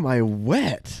 Why am I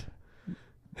wet?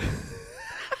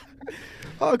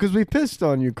 Oh, because we pissed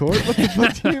on you, Court. What the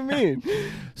fuck do you mean?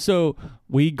 So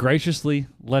we graciously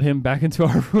let him back into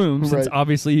our room since Right.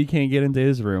 obviously he can't get into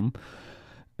his room.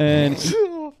 And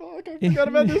Oh, fuck. I forgot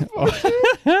about this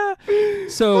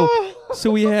part.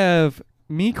 so we have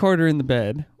me, Carter in the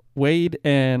bed,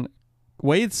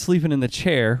 Wade's sleeping in the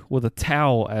chair with a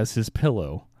towel as his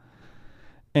pillow.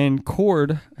 And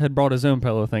Cord had brought his own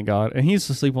pillow, thank God, and he's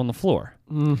asleep on the floor.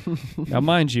 Now,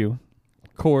 mind you,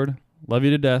 Cord, love you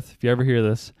to death if you ever hear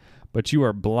this, but you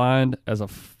are blind as a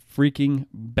freaking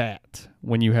bat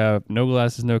when you have no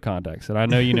glasses, no contacts, and I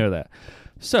know you know that.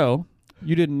 So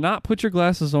you did not put your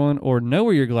glasses on or know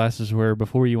where your glasses were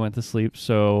before you went to sleep,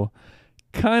 so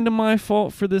kind of my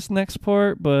fault for this next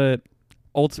part, but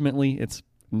ultimately it's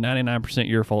 99%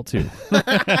 your fault too. We're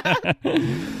going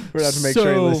to have to make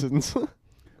sure he listens.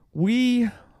 We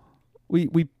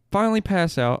finally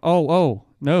pass out. Oh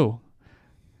no.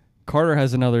 Carter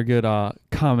has another good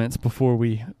comments before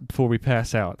we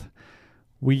pass out.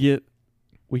 We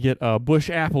get a bush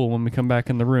apple when we come back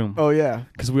in the room Oh, yeah.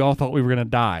 because we all thought we were gonna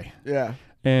die. Yeah.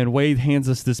 And Wade hands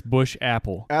us this bush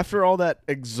apple. After all that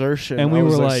exertion, And we I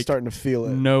was were like like, starting to feel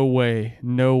it. No way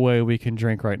we can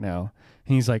drink right now.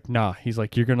 And he's like, nah. He's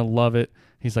like, you're gonna love it.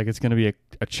 He's like, it's gonna be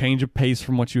a change of pace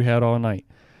from what you had all night.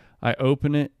 I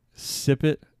open it, sip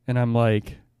it, and I'm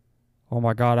like, oh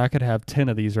my God, I could have 10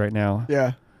 of these right now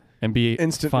Yeah. and be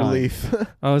Instant fine. relief.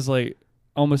 I was like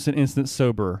almost an instant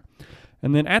sober.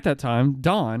 And then at that time,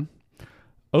 Dawn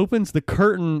opens the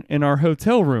curtain in our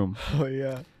hotel room. Oh,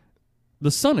 yeah. The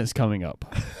sun is coming up,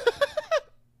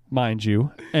 mind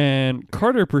you. And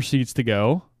Carter proceeds to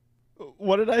go,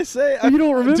 What did I say? You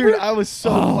don't remember? Dude, I was so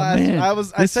Oh, blasted. man. I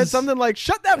This said is- something like,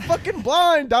 shut that fucking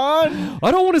blind, Don. I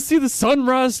don't want to see the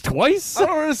sunrise twice. I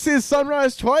don't want to see the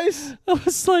sunrise twice. I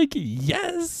was like,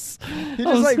 yes. He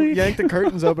just like yanked the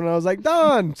curtains open, and I was like,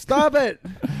 Don, stop it.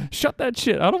 Shut that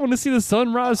shit. I don't want to see the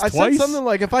sunrise I twice. said something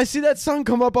like, if I see that sun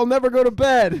come up, I'll never go to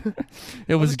bed.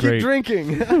 It was Just great. keep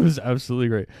drinking. It was absolutely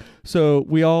great. So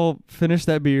we all finished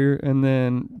that beer, and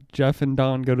then Jeff and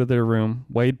Don go to their room.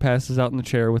 Wade passes out in the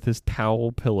chair with his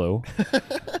towel pillow.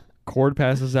 Cord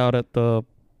passes out at the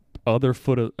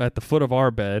foot of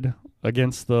our bed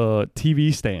against the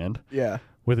TV stand Yeah.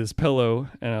 with his pillow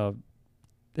and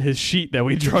his sheet that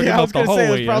we drug Yeah, him I up was the going to say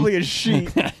hallway it was probably in. a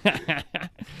sheet.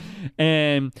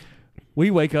 And we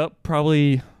wake up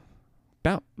probably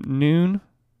about noon.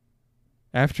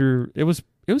 After it was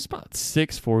about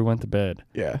 6 before we went to bed,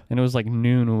 Yeah. and it was like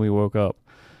noon when we woke up.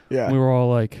 Yeah. We were all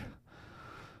like,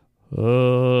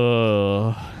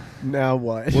 Now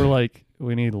what? we're like,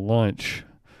 we need lunch.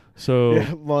 So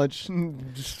Yeah, lunch.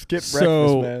 Just skip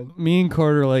so breakfast, man. me and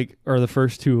Carter like are the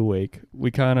first two awake.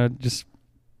 We kind of just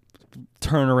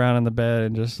turn around in the bed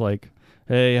and just like,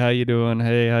 hey, how you doing?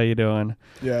 Hey, how you doing?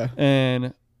 Yeah.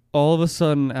 And all of a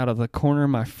sudden, out of the corner of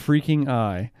my freaking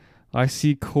eye, I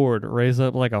see Cord raise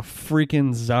up like a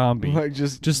freaking zombie, Like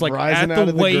just like rising at out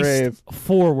the of the waist grave.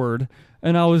 forward.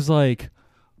 And I was like,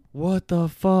 what the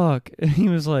fuck? And he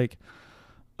was like,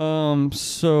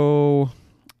 so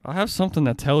I have something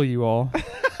to tell you all.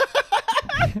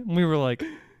 We were like,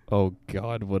 oh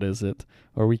God, what is it?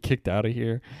 Are we kicked out of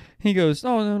here? He goes,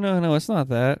 oh no, it's not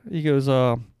that. He goes,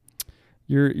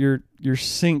 your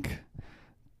sink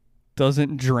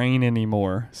doesn't drain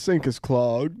anymore. Sink is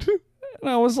clogged. And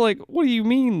I was like, what do you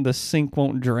mean the sink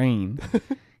won't drain?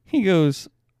 He goes,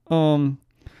 so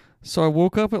I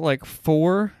woke up at like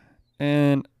 4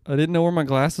 and I didn't know where my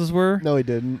glasses were. No, he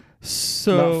didn't.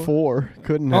 So Not 4.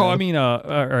 Couldn't have. Oh, I mean,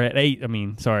 or at 8. I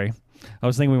mean, sorry. I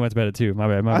was thinking we went to bed at 2. My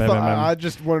bad. I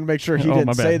just wanted to make sure he Oh, didn't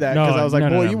my say bad. that No, because I was like, no,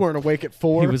 boy, no. you weren't awake at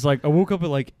 4. He was like, I woke up at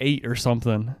like 8 or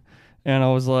something. And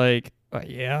I was like,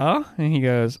 yeah. And he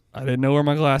goes, I didn't know where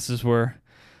my glasses were.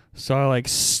 So I like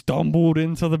stumbled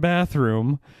into the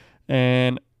bathroom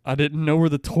and I didn't know where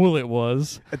the toilet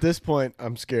was. At this point,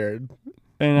 I'm scared.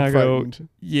 And I Frightened. go,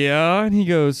 yeah. And he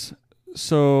goes,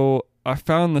 so I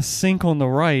found the sink on the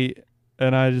right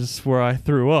and I just where I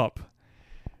threw up.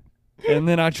 And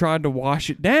then I tried to wash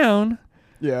it down.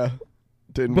 Yeah.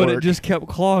 Didn't But work. it just kept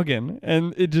clogging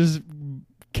and it just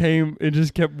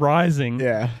kept rising.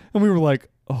 Yeah. And we were like,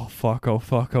 oh fuck.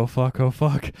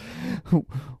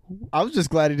 I was just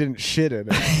glad he didn't shit in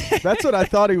it. That's what I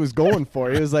thought he was going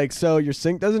for. He was like, so your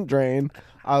sink doesn't drain.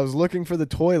 I was looking for the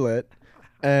toilet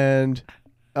and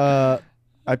I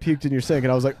puked in your sink.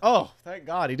 And I was like, oh, thank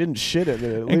God he didn't shit in it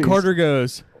at And least. Carter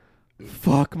goes,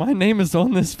 fuck, my name is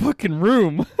on this fucking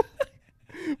room.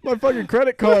 My fucking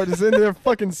credit card is in their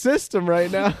fucking system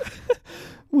right now.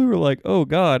 We were like, oh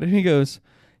God. And he goes,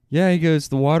 yeah, the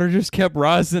water just kept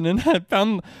rising and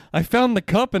I found the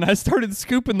cup and I started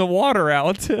scooping the water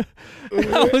out. And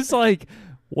I was like,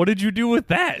 what did you do with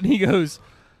that? And he goes,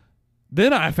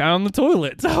 then I found the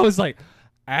toilet. So I was like,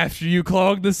 after you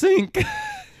clogged the sink.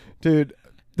 Dude,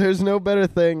 there's no better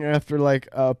thing after like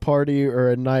a party or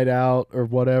a night out or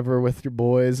whatever with your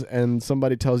boys and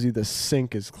somebody tells you the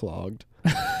sink is clogged.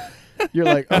 You're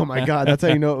like, oh my God, that's how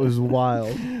you know it was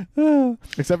wild.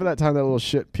 Except for that time that little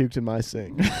shit puked in my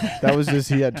sink. That was just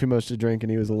he had too much to drink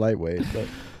and he was a lightweight.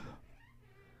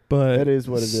 But it is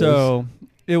what it is. So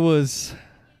it was,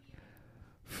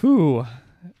 whew.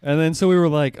 And then so we were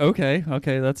like, okay,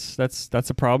 that's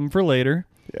a problem for later.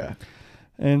 Yeah.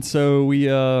 And so we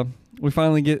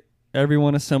finally get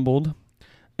everyone assembled,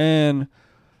 and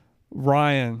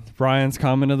Ryan's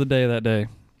comment of the day that day.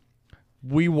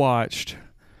 We watched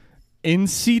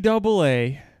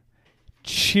NCAA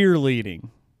cheerleading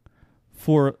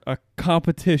for a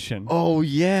competition. Oh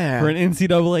yeah. For an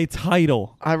NCAA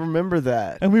title. I remember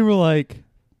that. And we were like,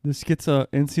 this gets a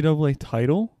NCAA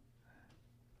title?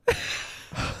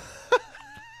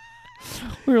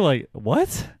 We were like,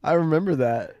 what? I remember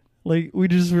that. Like, we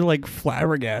just were like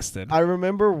flabbergasted I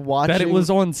remember watching that it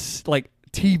was on like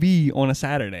TV on a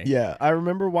Saturday. Yeah, I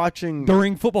remember watching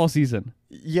During football season.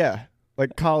 Yeah,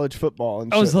 like college football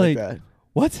and I shit was like like, that.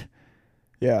 what?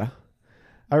 Yeah.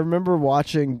 I remember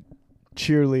watching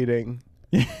cheerleading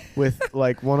with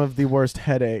like one of the worst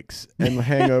headaches and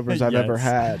hangovers I've ever Yes.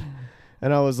 had.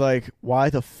 And I was like, why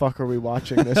the fuck are we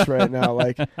watching this right now?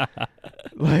 Like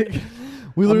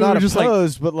We I'm literally not were just like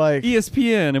opposed, but like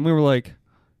ESPN, and we were like,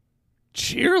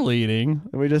 cheerleading?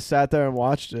 and we just sat there and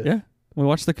watched it. Yeah. We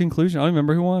watched the conclusion. I don't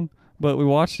remember who won, but we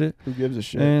watched it. Who gives a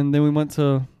shit? And then we went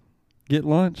to get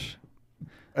lunch.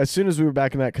 As soon as we were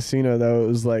back in that casino though, it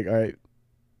was like, all right,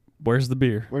 Where's the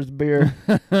beer? where's the beer?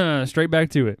 Straight back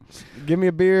to it. Give me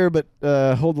a beer, but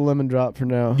hold the lemon drop for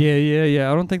now. Yeah.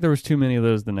 I don't think there was too many of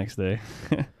those the next day.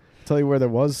 Tell you where there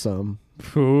was some.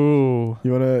 Ooh.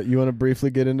 You wanna briefly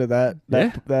get into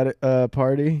that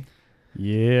party?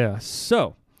 Yeah.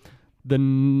 So,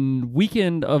 the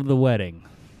weekend of the wedding.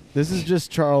 This is just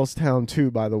Charlestown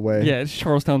 2, by the way. Yeah, it's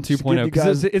Charlestown Just 2.0. give you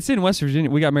Because guys- it's in West Virginia.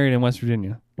 We got married in West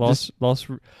Virginia. Lost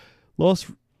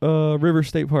River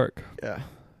State Park. Yeah.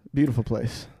 Beautiful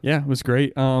place. Yeah, it was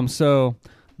great. So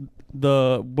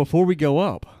before we go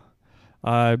up,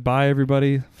 I buy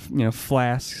everybody,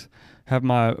 flasks. Have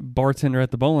my bartender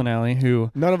at the bowling alley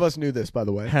who None of us knew this, by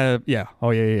the way. yeah.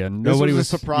 This Nobody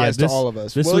was a surprise to all of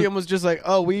us. this William was just like,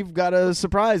 "Oh, we've got a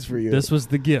surprise for you." This was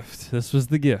the gift.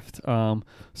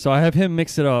 So I have him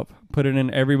mix it up, put it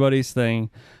in everybody's thing,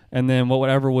 and then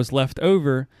whatever was left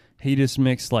over, he just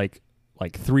mixed like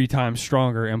like 3 times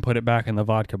stronger and put it back in the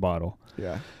vodka bottle.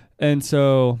 Yeah. And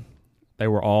so they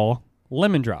were all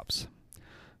lemon drops.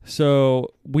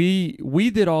 So we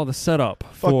did all the setup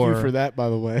Fuck you for that, by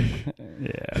the way.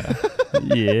 Yeah.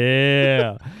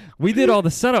 Yeah. We did all the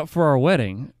setup for our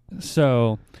wedding.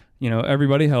 So,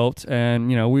 everybody helped, and,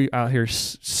 we out here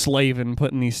slaving,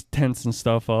 putting these tents and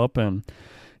stuff up, and,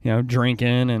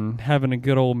 drinking and having a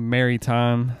good old merry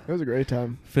time. It was a great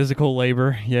time. Physical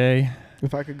labor. Yay.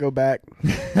 If I could go back.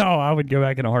 Oh, I would go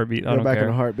back in a heartbeat. I don't care. In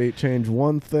a heartbeat, change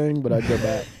one thing, but I'd go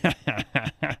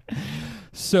back.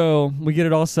 So we get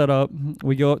it all set up.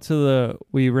 We go up to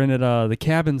we rented the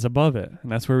cabins above it,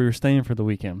 and that's where we were staying for the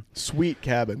weekend. Sweet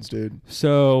cabins, dude.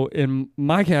 So in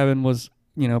my cabin was,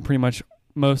 pretty much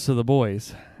most of the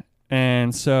boys.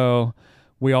 And so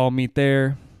we all meet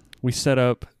there. We set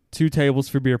up 2 tables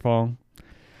for beer pong.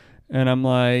 And I'm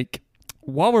like,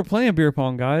 while we're playing beer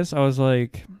pong, guys, I was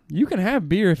like, you can have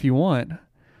beer if you want,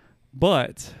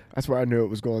 but... That's where I knew it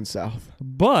was going south.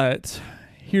 But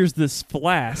here's this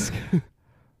flask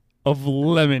of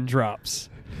lemon drops.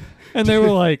 And they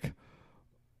were like,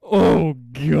 oh,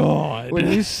 God.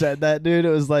 When you said that, dude, it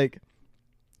was like...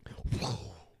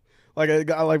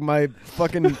 Like my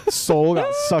fucking soul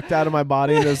got sucked out of my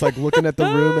body, and it was like looking at the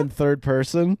room in third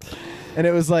person. And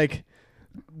it was like...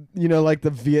 like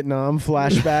the Vietnam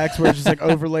flashbacks where it just like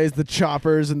overlays the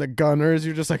choppers and the gunners.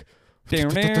 You're just like...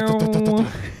 Somebody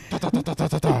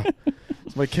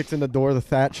kicked in the door of the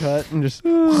thatch hut and just,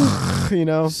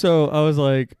 So I was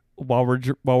like, while we're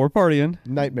partying,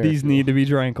 nightmare. These need to be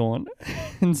drank on.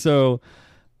 And so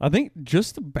I think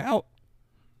just about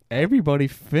everybody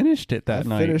finished it that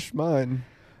night. I finished mine.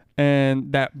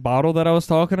 And that bottle that I was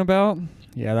talking about,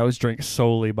 yeah, that was drank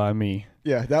solely by me.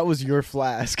 Yeah, that was your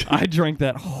flask. I drank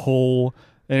that whole,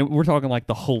 and we're talking like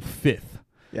the whole 5th.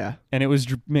 Yeah. And it was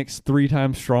mixed 3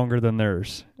 times stronger than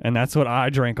theirs. And that's what I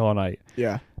drank all night.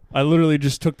 Yeah. I literally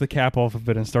just took the cap off of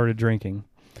it and started drinking.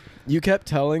 You kept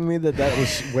telling me that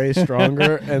was way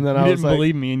stronger, and then I was like... You didn't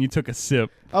believe me, and you took a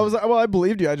sip. I was like, well, I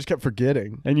believed you. I just kept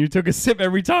forgetting. And you took a sip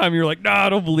every time. You were like, nah, I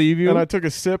don't believe you. And I took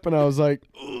a sip, and I was like,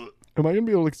 am I going to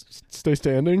be able to stay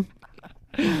standing?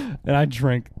 And I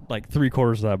drank like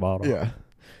 3/4 of that bottle. Yeah.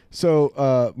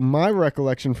 So my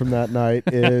recollection from that night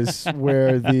is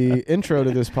where the intro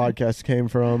to this podcast came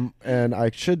from, and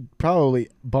I should probably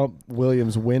bump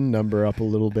William's win number up a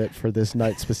little bit for this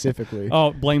night specifically.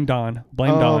 Oh, blame Don.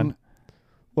 Blame Don.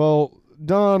 Well,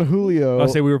 Don Julio... I'll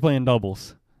say we were playing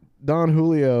doubles. Don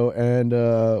Julio and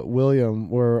William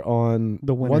were on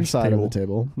the one side table. of the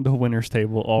table. The winner's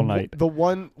table all night. The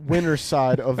one winner's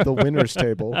side of the winner's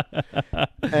table.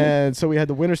 And so we had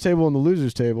the winner's table and the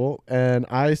loser's table. And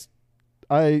I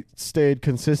stayed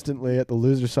consistently at the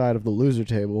loser side of the loser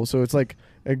table. So it's like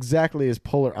exactly as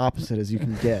polar opposite as you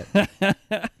can get.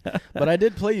 But I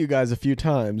did play you guys a few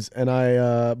times, and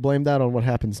I blamed that on what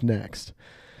happens next.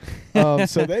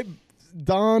 So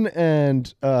Don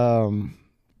and...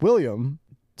 William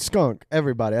skunk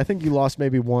everybody. I think you lost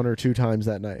maybe 1 or 2 times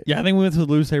that night. Yeah, I think we went to the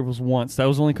lose tables once. That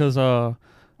was only because I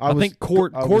think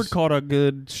Cord caught a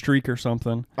good streak or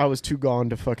something. I was too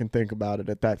gone to fucking think about it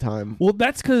at that time. Well,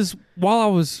 that's because while I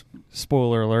was,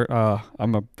 spoiler alert,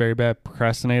 I'm a very bad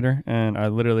procrastinator, and I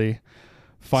literally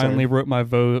finally wrote my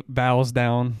vows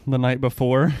down the night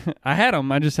before. I had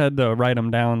them. I just had to write them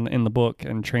down in the book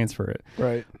and transfer it.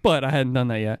 Right. But I hadn't done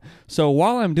that yet. So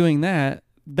while I'm doing that,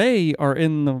 they are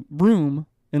in the room,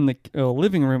 in the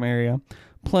living room area,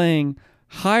 playing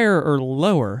higher or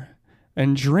lower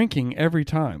and drinking every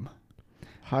time.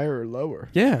 Higher or lower?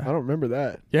 Yeah. I don't remember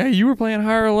that. Yeah, you were playing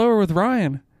higher or lower with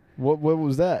Ryan. What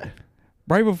was that?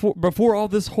 Right before all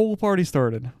this whole party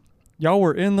started. Y'all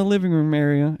were in the living room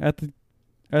area at the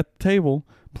table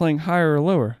playing higher or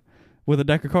lower with a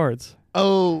deck of cards.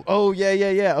 Oh,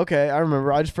 yeah. Okay, I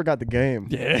remember. I just forgot the game.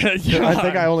 Yeah. I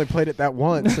think I only played it that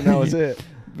once, and that was it.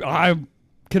 I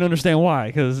can understand why,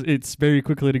 because it's very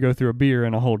quickly to go through a beer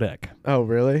and a whole deck. Oh,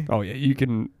 really? Oh, yeah. You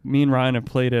can. Me and Ryan have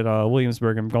played at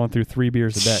Williamsburg and gone through 3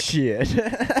 beers a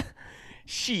deck.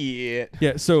 Shit.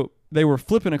 Yeah, so they were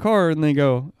flipping a card, and they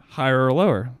go higher or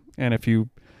lower. And if you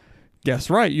guess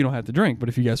right, you don't have to drink. But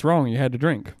if you guess wrong, you had to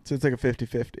drink. So it's like a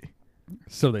 50-50.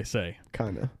 So they say.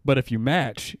 Kind of. But if you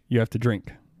match, you have to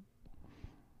drink.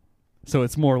 So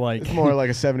it's more like... It's more like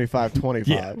a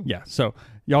 75-25. Yeah. So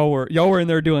y'all were in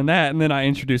there doing that, and then I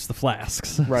introduced the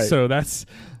flasks. Right. So that's...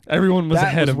 Everyone was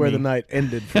ahead of me. That was where the night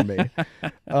ended for me.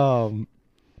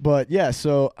 But yeah,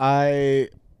 so I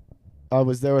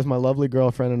was there with my lovely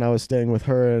girlfriend, and I was staying with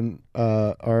her in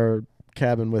our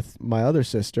cabin with my other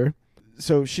sister.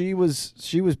 So she was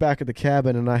back at the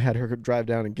cabin, and I had her drive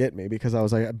down and get me because I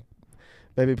was like,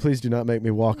 Baby, please do not make me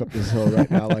walk up this hill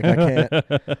right now. Like,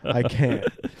 I can't.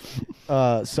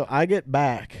 So I get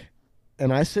back,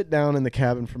 and I sit down in the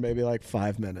cabin for maybe like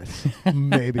 5 minutes.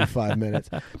 Maybe 5 minutes.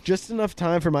 Just enough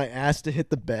time for my ass to hit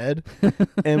the bed.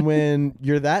 And when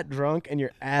you're that drunk and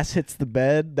your ass hits the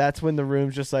bed, that's when the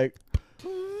room's just like,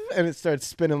 and it starts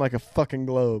spinning like a fucking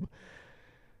globe.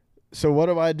 So what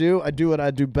do? I do what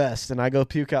I do best, and I go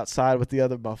puke outside with the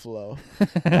other buffalo.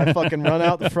 I fucking run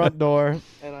out the front door,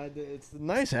 and it's a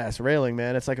nice ass railing,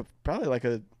 man. It's like probably like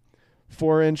a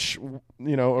 4-inch,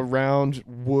 around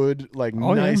wood, like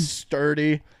nice,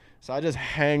 sturdy. So I just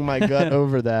hang my gut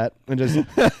over that and just,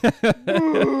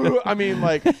 I mean,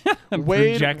 like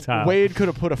Wade could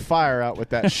have put a fire out with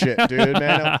that shit, dude,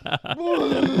 man.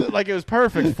 Like it was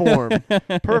perfect form,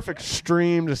 perfect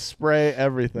stream to spray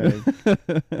everything.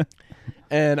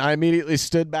 And I immediately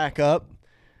stood back up,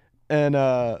 and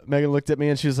Megan looked at me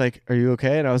and she was like, "Are you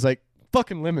okay?" And I was like,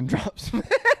 "Fucking lemon drops."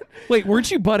 Wait,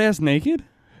 weren't you butt ass naked?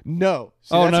 No.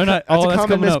 See, that's a that's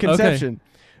common misconception. Okay.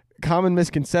 Common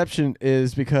misconception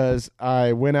is because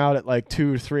I went out at like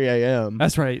 2 or 3 a.m.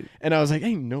 That's right. And I was like,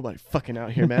 ain't nobody fucking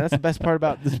out here, man. That's the best part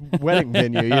about this wedding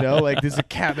venue, Like, there's a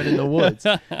cabin in the woods.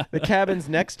 The cabins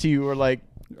next to you are like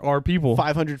our people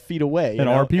 500 feet away. And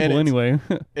our people anyway.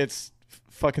 It's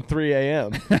fucking 3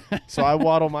 a.m. So I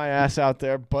waddle my ass out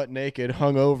there butt naked,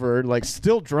 hungover, like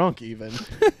still drunk even,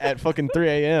 at fucking 3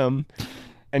 a.m.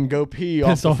 and go pee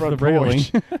off the front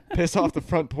porch. Piss off the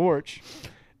front porch.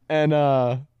 And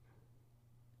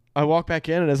I walk back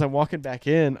in, and as I'm walking back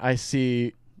in, I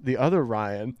see the other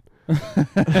Ryan,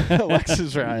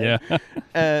 Alexis Ryan. Yeah.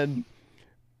 And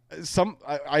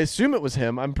I assume it was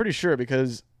him. I'm pretty sure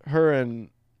because her and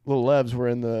little Lebs were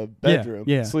in the bedroom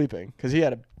sleeping because he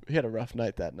had a rough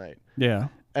night that night. Yeah.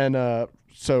 And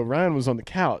so Ryan was on the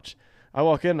couch. I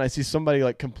walk in and I see somebody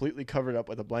like completely covered up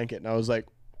with a blanket, and I was like,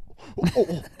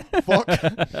 oh, fuck.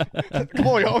 Come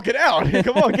on, y'all, get out.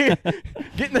 Come on, get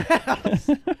in the house.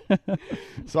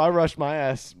 So I rushed my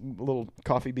ass, little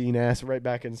coffee bean ass, right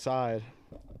back inside.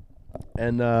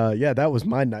 And that was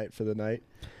my night for the night.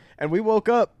 And we woke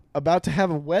up about to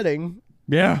have a wedding.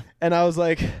 Yeah. And I was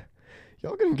like,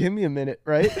 y'all gonna give me a minute,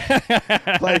 right?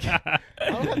 Like, I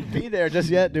don't have to be there just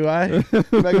yet, do I?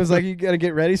 Megan was like, you gotta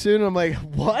get ready soon. And I'm like,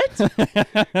 what?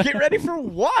 Get ready for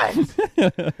what?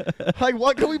 Like,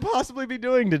 what could we possibly be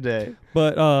doing today?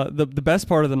 But the best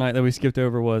part of the night that we skipped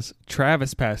over was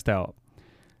Travis passed out.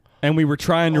 And we were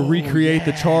trying to recreate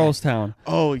the Charlestown.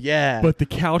 Oh, yeah. But the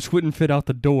couch wouldn't fit out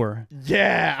the door.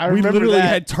 Yeah, I remember We literally that.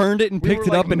 had turned it and picked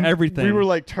it up and everything. We were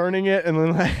like turning it and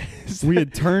then like... we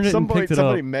had turned it and picked it up.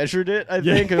 Somebody measured it, I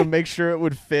think, and make sure it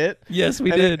would fit. Yes,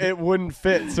 we and did. It wouldn't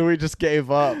fit, so we just gave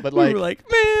up. But like, we were like,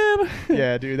 man.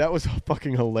 Yeah, dude, that was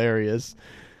fucking hilarious.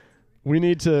 We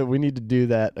need to do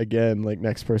that again, like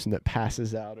next person that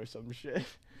passes out or some shit.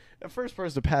 The first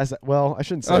person to pass out. Well, I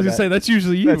shouldn't say that. I was going to say, that's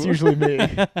usually you. That's usually me.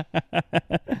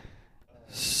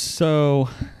 So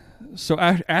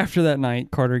after that night,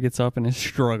 Carter gets up and is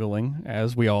struggling,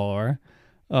 as we all are.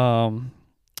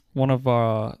 One of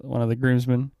the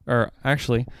groomsmen, or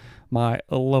actually my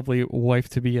lovely wife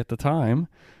to be at the time,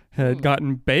 had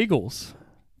gotten bagels.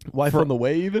 Wife on the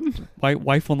way, even?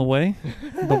 Wife on the way.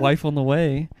 The wife on the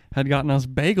way had gotten us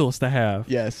bagels to have.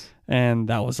 Yes. And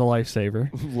that was a lifesaver.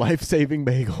 Life-saving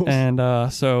bagels.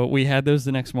 And so we had those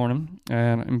the next morning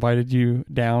and invited you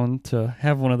down to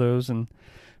have one of those and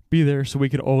be there so we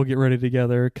could all get ready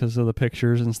together because of the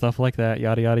pictures and stuff like that,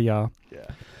 yada, yada, yada. Yeah.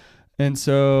 And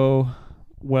so,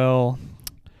 well,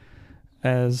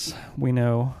 as we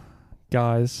know,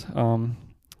 guys,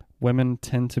 women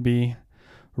tend to be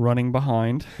running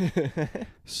behind.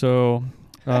 So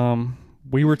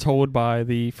we were told by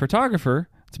the photographer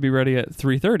to be ready at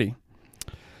 3:30.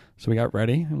 So we got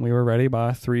ready, and we were ready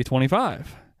by 3:25.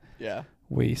 Yeah.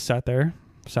 We sat there.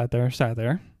 So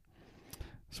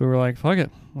we were like, fuck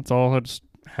it. Let's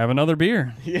have another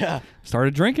beer. Yeah.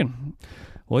 Started drinking.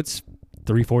 Well, it's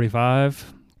 3:45,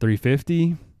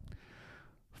 3:50,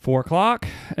 4 o'clock,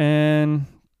 and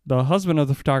the husband of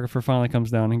the photographer finally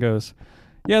comes down and goes,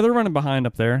 yeah, they're running behind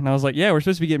up there. And I was like, yeah, we're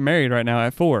supposed to be getting married right now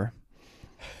at 4.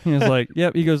 He was like,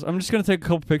 yep. He goes, I'm just going to take a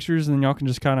couple pictures and then y'all can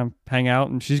just kind of hang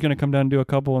out. And she's going to come down and do a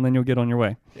couple and then you'll get on your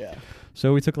way. Yeah.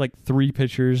 So we took like 3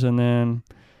 pictures and then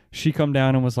she come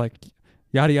down and was like,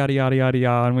 yada, yada, yada, yada,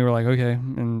 yada. And we were like, okay.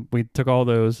 And we took all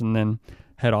those and then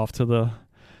head off to the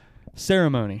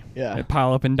ceremony. Yeah. I'd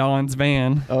pile up in Don's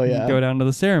van. Oh, yeah. And go down to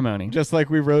the ceremony. Just like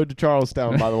we rode to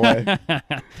Charlestown, by the way.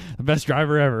 The best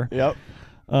driver ever. Yep.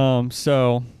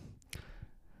 So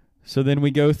then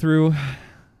we go through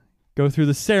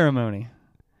the ceremony.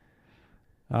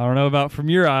 I don't know about from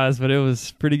your eyes, but it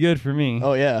was pretty good for me.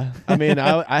 Oh yeah. I mean,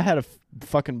 I had a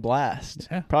fucking blast.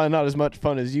 Yeah. Probably not as much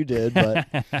fun as you did, but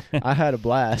I had a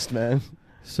blast, man.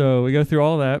 So we go through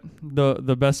all that.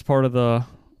 The best part of the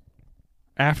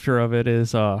after of it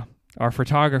is our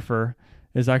photographer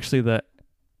is actually the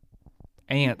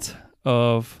aunt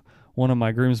of one of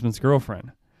my groomsmen's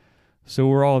girlfriend. So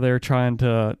we're all there trying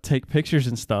to take pictures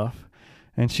and stuff.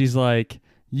 And she's like,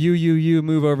 you,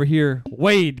 move over here.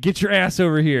 Wade, get your ass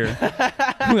over here.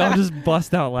 We all just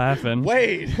bust out laughing.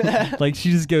 Wade. Like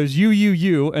she just goes,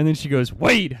 you. And then she goes,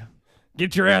 Wade,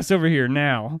 get your ass over here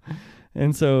now.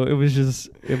 And so it was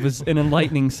an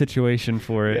enlightening situation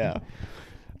for it. Yeah.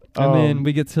 And then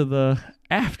we get to the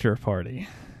after party.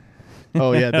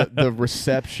 Oh yeah, the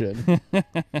reception.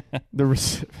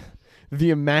 The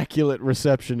immaculate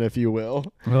reception, if you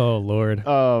will. Oh Lord.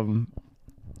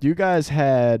 You guys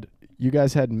had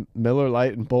Miller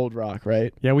Lite and Bold Rock,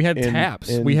 right? Yeah, we had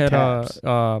taps. We had taps.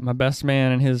 My best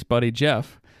man and his buddy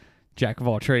Jeff, jack of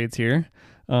all trades here,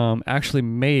 actually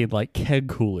made like keg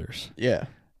coolers. Yeah.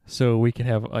 So we could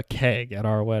have a keg at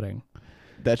our wedding.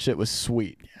 That shit was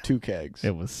sweet. 2 kegs.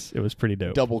 It was pretty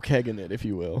dope. Double kegging it, if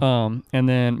you will. And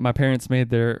then my parents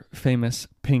made their famous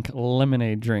pink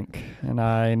lemonade drink, and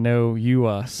I know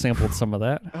you sampled some of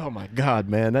that. Oh my god,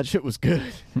 man, that shit was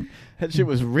good. That shit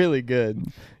was really good.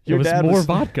 It was more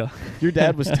vodka. Your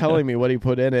dad was telling me what he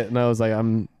put in it, and I was like,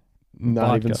 I'm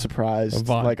not even surprised.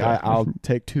 Like I'll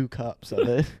take 2 cups of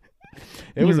it.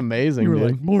 It was amazing. You were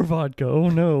dude. like, more vodka. Oh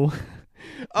no.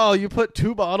 Oh, you put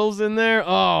 2 bottles in there?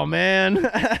 Oh man.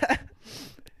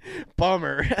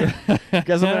 Bummer.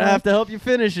 Guess I'm gonna have to help you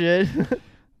finish it.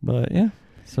 But yeah.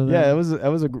 So yeah, it was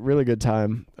a really good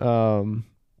time.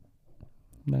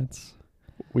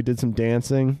 We did some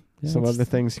dancing. Yeah, Some other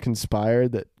things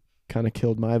conspired that kind of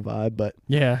killed my vibe, but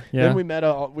yeah. Then we met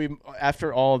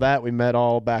after all that we met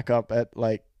all back up at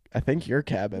like I think your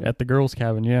cabin. At the girls'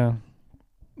 cabin, yeah.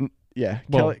 Yeah,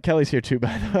 Well, Kelly's here too,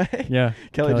 by the way. Yeah.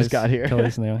 Kelly just got here.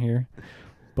 Kelly's now here.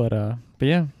 But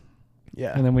yeah.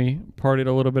 Yeah. And then we partied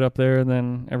a little bit up there, and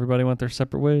then everybody went their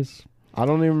separate ways. I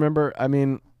don't even remember. I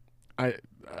mean, I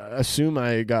assume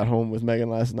I got home with Megan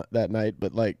that night,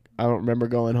 but like I don't remember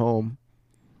going home.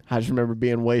 I just remember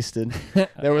being wasted.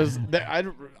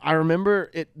 I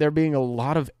remember there being a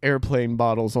lot of airplane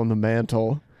bottles on the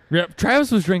mantle. Yep,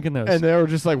 Travis was drinking those. And they were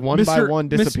just like one by one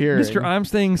disappearing. Mr. I'm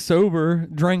staying sober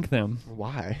drank them.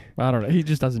 Why? I don't know. He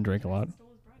just doesn't drink a lot.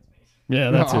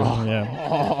 Yeah, that's it.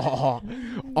 Yeah.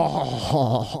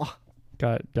 Oh.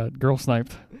 Got girl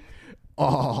sniped.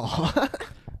 Oh.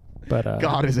 But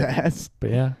got his ass. But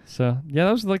yeah. So yeah,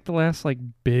 that was like the last like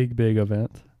big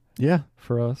event. Yeah.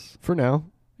 For us. For now.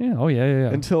 Yeah. Oh yeah.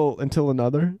 Until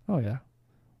another. Oh yeah.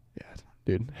 Yeah,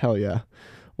 dude. Hell yeah.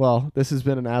 Well, this has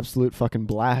been an absolute fucking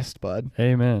blast, bud.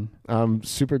 Amen. I'm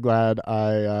super glad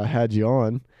I had you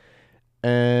on.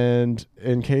 And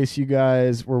in case you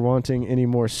guys were wanting any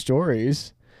more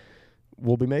stories,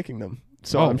 we'll be making them.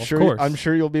 So I'm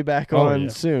sure you'll be back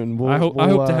on soon. I hope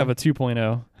to have a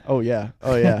 2.0. Oh yeah.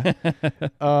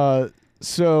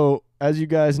 So as you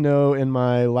guys know, in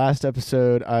my last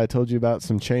episode, I told you about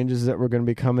some changes that were going to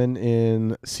be coming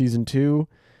in season 2.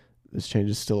 Those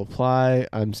changes still apply.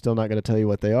 I'm still not going to tell you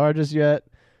what they are just yet,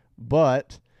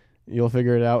 but you'll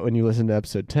figure it out when you listen to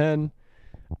episode 10.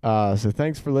 So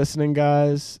thanks for listening,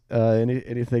 guys.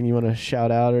 Anything you want to shout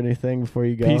out or anything before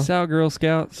you go? Peace out, Girl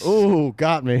Scouts. Ooh,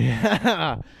 got me.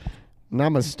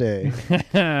 Namaste.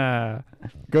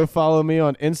 Go follow me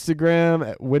on Instagram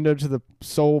at Window to the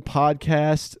Soul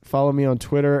Podcast. Follow me on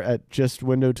Twitter at Just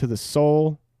Window to the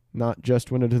Soul. Not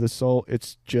Just Window to the Soul.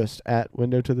 It's just at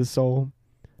Window to the Soul.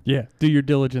 Yeah, do your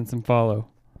diligence and follow.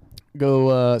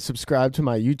 Go subscribe to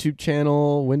my YouTube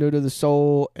channel, Window to the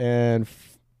Soul, and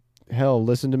hell,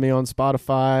 listen to me on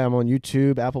Spotify. I'm on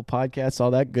YouTube, Apple Podcasts,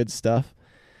 all that good stuff.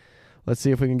 Let's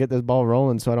see if we can get this ball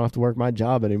rolling so I don't have to work my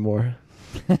job anymore.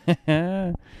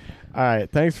 All right.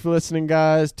 Thanks for listening,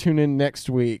 guys. Tune in next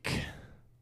week.